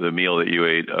the meal that you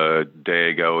ate a day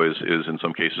ago is in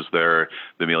some cases there.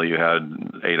 The meal you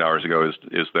had 8 hours ago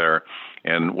is there.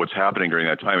 And what's happening during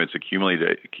that time, it's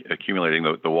accumulating.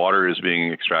 The water is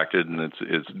being extracted and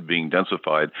it's being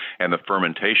densified. And the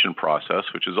fermentation process,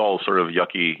 which is all sort of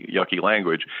yucky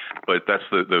language, but that's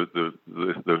the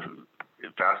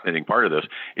fascinating part of this,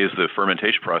 is the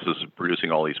fermentation process of producing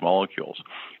all these molecules.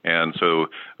 And so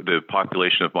the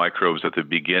population of microbes at the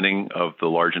beginning of the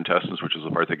large intestines, which is the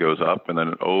part that goes up and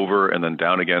then over and then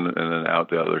down again and then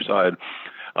out the other side,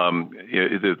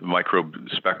 the microbe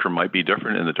spectrum might be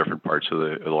different in the different parts of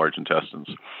the large intestines.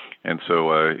 And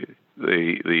so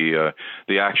the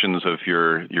actions of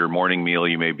your morning meal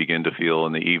you may begin to feel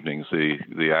in the evenings.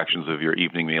 The actions of your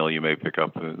evening meal you may pick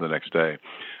up the next day.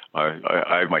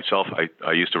 I myself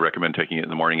used to recommend taking it in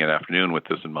the morning and afternoon with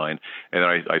this in mind, and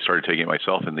I started taking it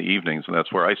myself in the evenings, and that's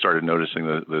where I started noticing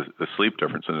the sleep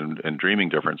difference and dreaming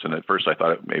difference. And at first I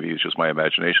thought maybe it was just my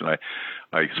imagination.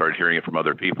 I started hearing it from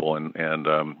other people, and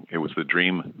it was the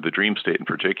dream state in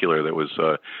particular that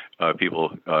was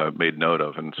people made note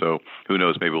of. And so who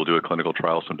knows, maybe we'll do a clinical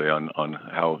trial someday on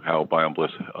how Biome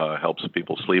Bliss helps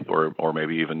people sleep or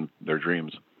maybe even their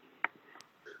dreams.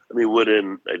 I mean, would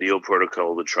an ideal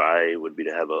protocol to try would be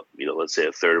to have let's say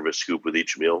a third of a scoop with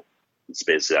each meal and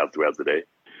space it out throughout the day?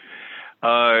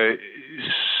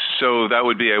 So that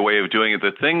would be a way of doing it.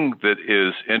 The thing that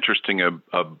is interesting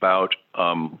about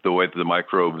the way that the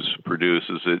microbes produce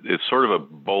is it's sort of a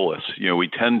bolus. We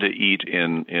tend to eat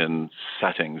in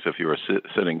settings, if you were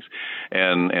sittings,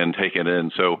 and take it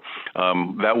in. So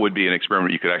that would be an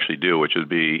experiment you could actually do, which would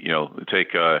be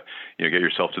take get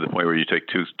yourself to the point where you take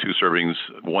two servings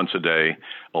once a day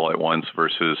all at once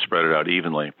versus spread it out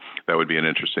evenly. That would be an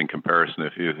interesting comparison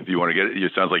if you want to get it.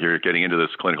 It sounds like you're getting into this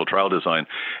clinical trial design.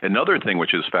 Another thing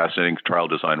which is fascinating trial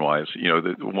design wise,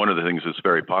 one of the things that's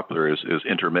very popular is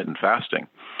intermittent fasting.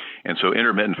 And so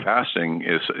intermittent fasting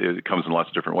it comes in lots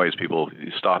of different ways. People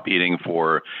stop eating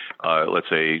for, let's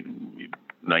say,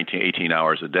 18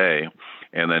 hours a day,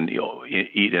 and then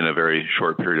eat in a very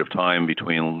short period of time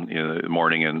between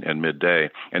morning and midday,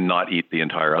 and not eat the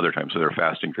entire other time. So they're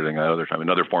fasting during that other time.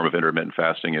 Another form of intermittent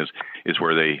fasting is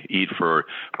where they eat for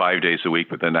 5 days a week,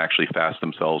 but then actually fast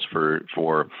themselves for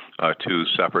 2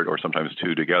 separate or sometimes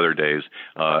 2 together days,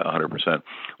 100%.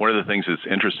 One of the things that's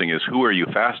interesting is, who are you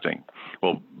fasting?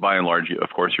 Well, by and large, of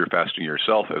course, you're fasting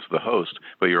yourself as the host,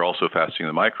 but you're also fasting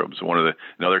the microbes. So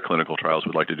another clinical trials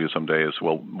we'd like to do someday is,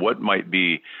 well, what might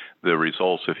be the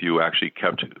results if you actually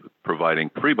kept providing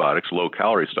prebiotics,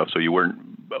 low-calorie stuff, so you weren't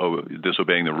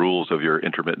disobeying the rules of your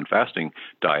intermittent fasting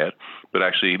diet, but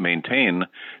actually maintain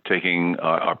taking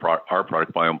our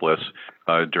product, Biome Bliss,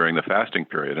 during the fasting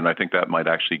period. And I think that might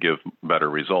actually give better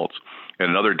results.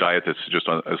 And another diet that's just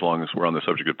as long as we're on the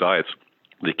subject of diets,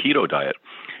 the keto diet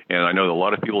And I know that a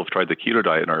lot of people have tried the keto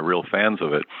diet and are real fans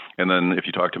of it. And then if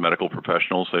you talk to medical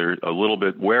professionals, they're a little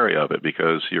bit wary of it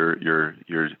because you're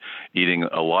eating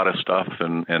a lot of stuff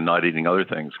and not eating other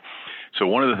things. So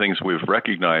one of the things we've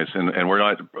recognized, and we're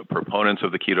not proponents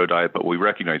of the keto diet, but we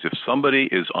recognize if somebody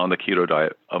is on the keto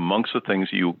diet, amongst the things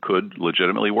you could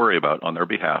legitimately worry about on their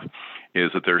behalf is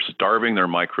that they're starving their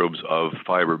microbes of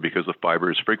fiber because the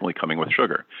fiber is frequently coming with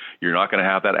sugar. You're not going to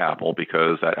have that apple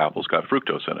because that apple's got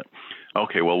fructose in it.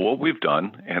 Okay, well, what we've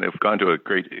done, and have gone to a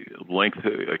great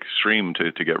extreme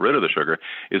to get rid of the sugar,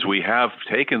 is we have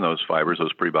taken those fibers,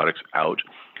 those prebiotics, out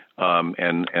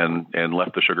and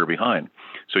left the sugar behind.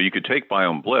 So you could take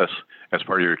Biome Bliss as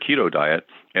part of your keto diet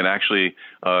and actually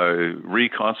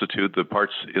reconstitute the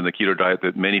parts in the keto diet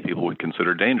that many people would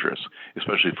consider dangerous,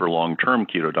 especially for long-term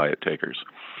keto diet takers.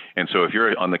 And so if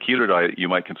you're on the keto diet, you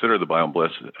might consider the Biome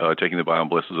Bliss, taking the Biome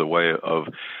Bliss as a way of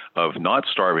not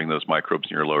starving those microbes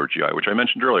in your lower GI, which I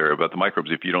mentioned earlier about the microbes.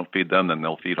 If you don't feed them, then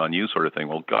they'll feed on you sort of thing.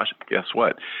 Well, gosh, guess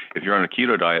what? If you're on a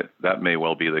keto diet, that may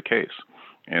well be the case.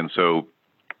 And so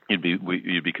you'd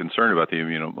be concerned about the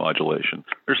immunomodulation.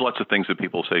 There's lots of things that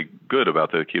people say good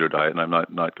about the keto diet, and I'm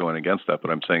not going against that, but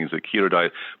I'm saying is the keto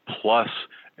diet plus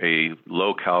a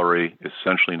low-calorie,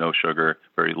 essentially no sugar,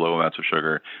 very low amounts of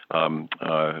sugar,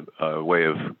 way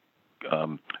of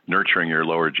nurturing your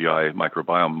lower GI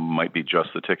microbiome might be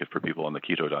just the ticket for people on the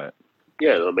keto diet.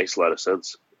 Yeah, that makes a lot of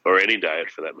sense, or any diet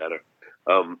for that matter.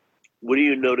 What do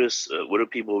you notice? What do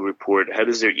people report? How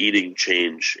does their eating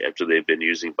change after they've been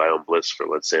using Biome Bliss for,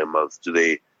 let's say, a month? Do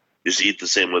they just eat the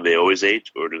same way they always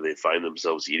ate, or do they find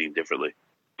themselves eating differently?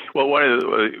 Well,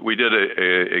 we did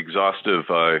a exhaustive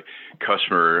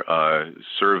customer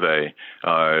survey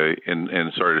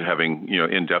and started having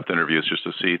in-depth interviews just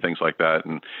to see things like that,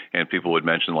 and people would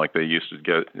mention like they used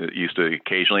to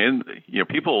occasionally, and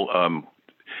people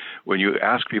when you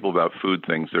ask people about food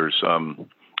things, there's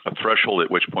a threshold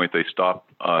at which point they stop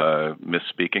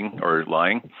misspeaking or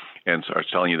lying and start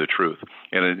telling you the truth.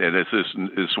 And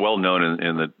it's well known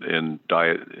in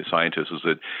diet scientists is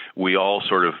that we all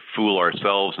sort of fool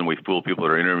ourselves and we fool people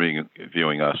that are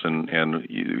interviewing us, and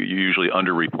you usually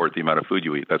underreport the amount of food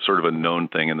you eat. That's sort of a known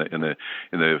thing in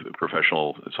the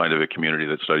professional scientific community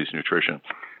that studies nutrition.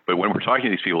 But when we're talking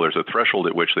to these people, there's a threshold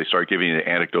at which they start giving you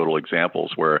anecdotal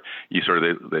examples where you sort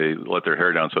of they let their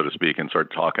hair down, so to speak, and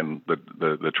start talking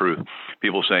the truth.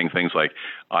 People saying things like,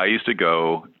 "I used to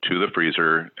go to the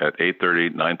freezer at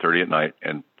 8:30, 9:30 at night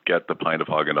and get the pint of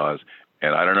Haagen-Dazs,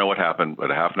 and I don't know what happened,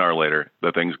 but a half an hour later,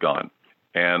 the thing's gone.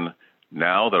 And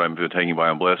now that I've been taking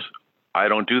Biome Bliss, I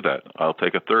don't do that. I'll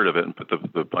take a third of it and put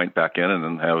the pint back in, and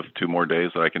then have 2 more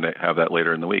days that I can have that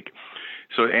later in the week."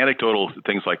 So anecdotal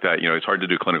things like that, it's hard to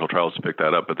do clinical trials to pick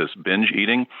that up, but this binge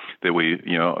eating that we,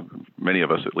 many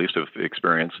of us at least have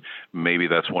experienced, maybe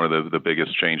that's one of the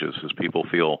biggest changes is people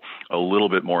feel a little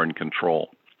bit more in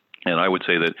control. And I would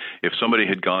say that if somebody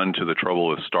had gone to the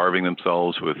trouble of starving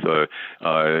themselves with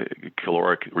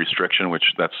caloric restriction,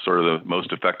 which that's sort of the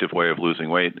most effective way of losing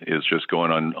weight, is just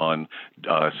going on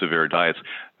severe diets,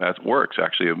 that works.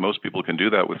 Actually, most people can do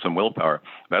that with some willpower.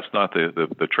 That's not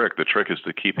the trick. The trick is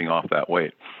to keeping off that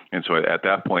weight. And so at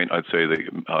that point, I'd say that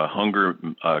hunger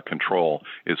control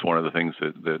is one of the things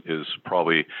that is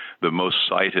probably the most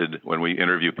cited when we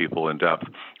interview people in depth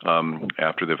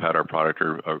after they've had our product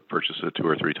or purchased it 2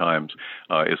 or 3 times.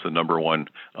 Is the number one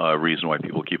reason why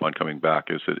people keep on coming back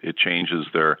is that it changes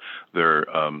their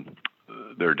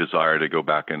desire to go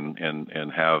back and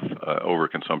have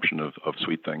overconsumption of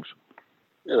sweet things.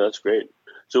 Yeah, that's great.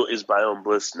 So is Biome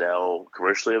Bliss now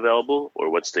commercially available,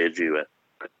 or what stage are you at?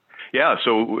 Yeah,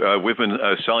 so we've been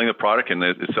selling the product, and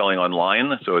it's selling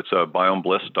online. So it's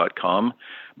biomebliss.com.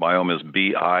 Biome is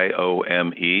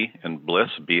B-I-O-M-E, and Bliss,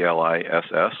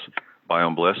 B-L-I-S-S.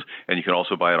 Biome Bliss, and you can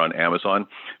also buy it on Amazon.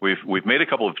 We've made a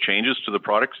couple of changes to the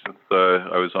product since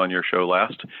I was on your show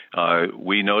last.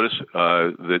 We notice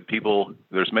that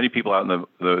there's many people out in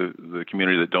the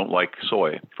community that don't like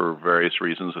soy for various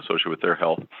reasons associated with their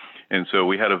health, and so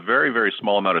we had a very, very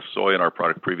small amount of soy in our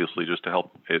product previously just to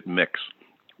help it mix.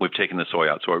 We've taken the soy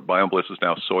out, so our Biome Bliss is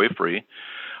now soy-free.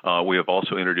 We have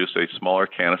also introduced a smaller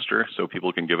canister so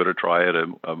people can give it a try at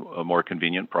a more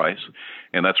convenient price,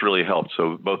 and that's really helped.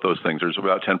 So both those things, there's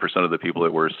about 10% of the people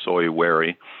that were soy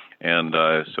wary, and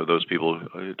so those people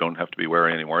don't have to be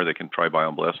wary anymore. They can try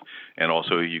Biome Bliss, and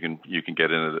also you can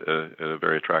get in at a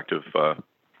very attractive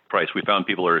price. We found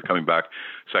people are coming back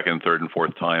 2nd, 3rd, and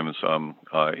 4th times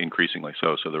increasingly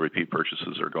so the repeat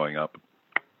purchases are going up.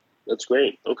 That's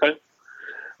great. Okay.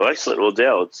 Well, excellent. Well,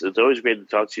 Dale, it's always great to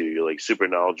talk to you. You're super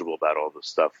knowledgeable about all this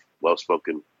stuff, well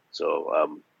spoken.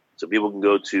 So, so people can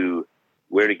go to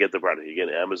where to get the product. Again,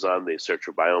 Amazon, they search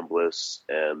for Biome Bliss,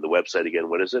 and the website again,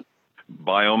 what is it?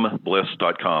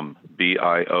 BiomeBliss.com,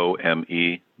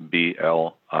 BiomeBliss,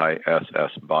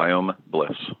 Biome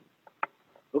Bliss.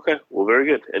 Okay, well, very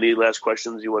good. Any last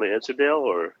questions you want to answer, Dale,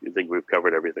 or you think we've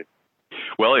covered everything?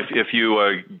 Well, if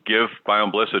you give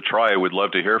Biome Bliss a try, I would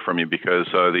love to hear from you, because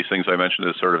these things I mentioned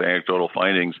as sort of anecdotal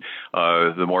findings,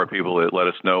 the more people that let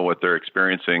us know what they're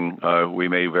experiencing, we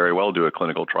may very well do a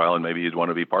clinical trial, and maybe you'd want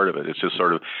to be part of it. It's just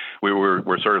sort of,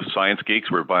 we're sort of science geeks,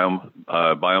 we're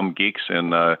biome geeks,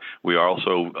 and we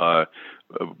also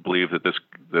believe that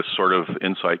this sort of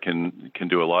insight can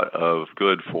do a lot of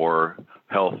good for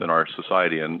health in our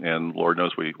society, and Lord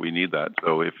knows we need that.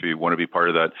 So if you want to be part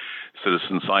of that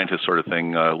citizen scientist sort of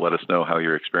thing, let us know how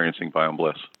you're experiencing Biome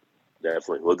Bliss.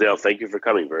 Definitely. Well, Dale, thank you for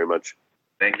coming very much.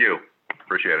 Thank you.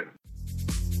 Appreciate it.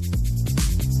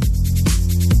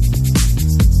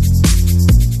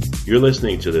 You're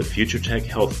listening to the Future Tech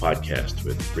Health Podcast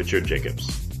with Richard Jacobs.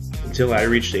 Until I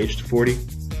reached age 40,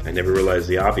 I never realized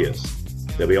the obvious,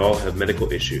 that we all have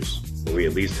medical issues, or we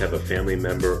at least have a family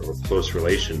member or close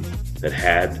relation that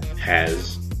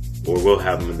has, or will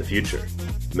have them in the future.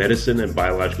 Medicine and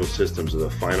biological systems are the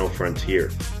final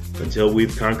frontier. Until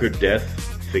we've conquered death,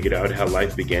 figured out how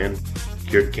life began,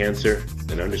 cured cancer,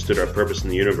 and understood our purpose in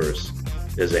the universe,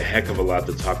 there's a heck of a lot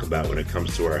to talk about when it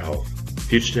comes to our health.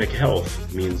 Future Tech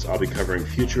Health means I'll be covering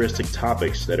futuristic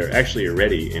topics that are actually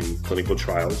already in clinical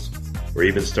trials, or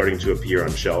even starting to appear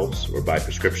on shelves or by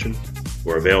prescription,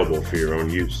 or available for your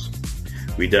own use.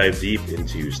 We dive deep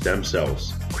into stem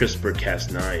cells,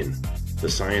 CRISPR-Cas9, the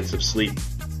science of sleep,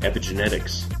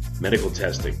 epigenetics, medical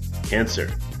testing, cancer,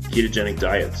 ketogenic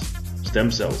diets, stem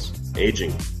cells,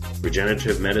 aging,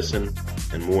 regenerative medicine,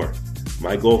 and more.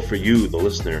 My goal for you, the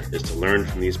listener, is to learn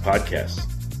from these podcasts.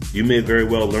 You may very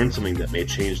well learn something that may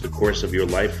change the course of your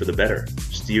life for the better,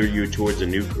 steer you towards a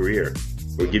new career,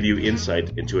 or give you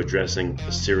insight into addressing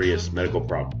a serious medical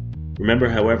problem. Remember,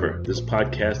 however, this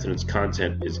podcast and its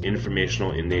content is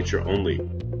informational in nature only.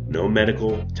 No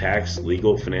medical, tax,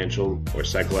 legal, financial, or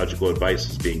psychological advice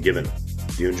is being given.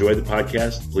 If you enjoy the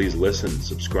podcast, please listen,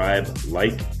 subscribe,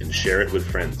 like, and share it with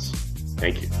friends.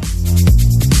 Thank you.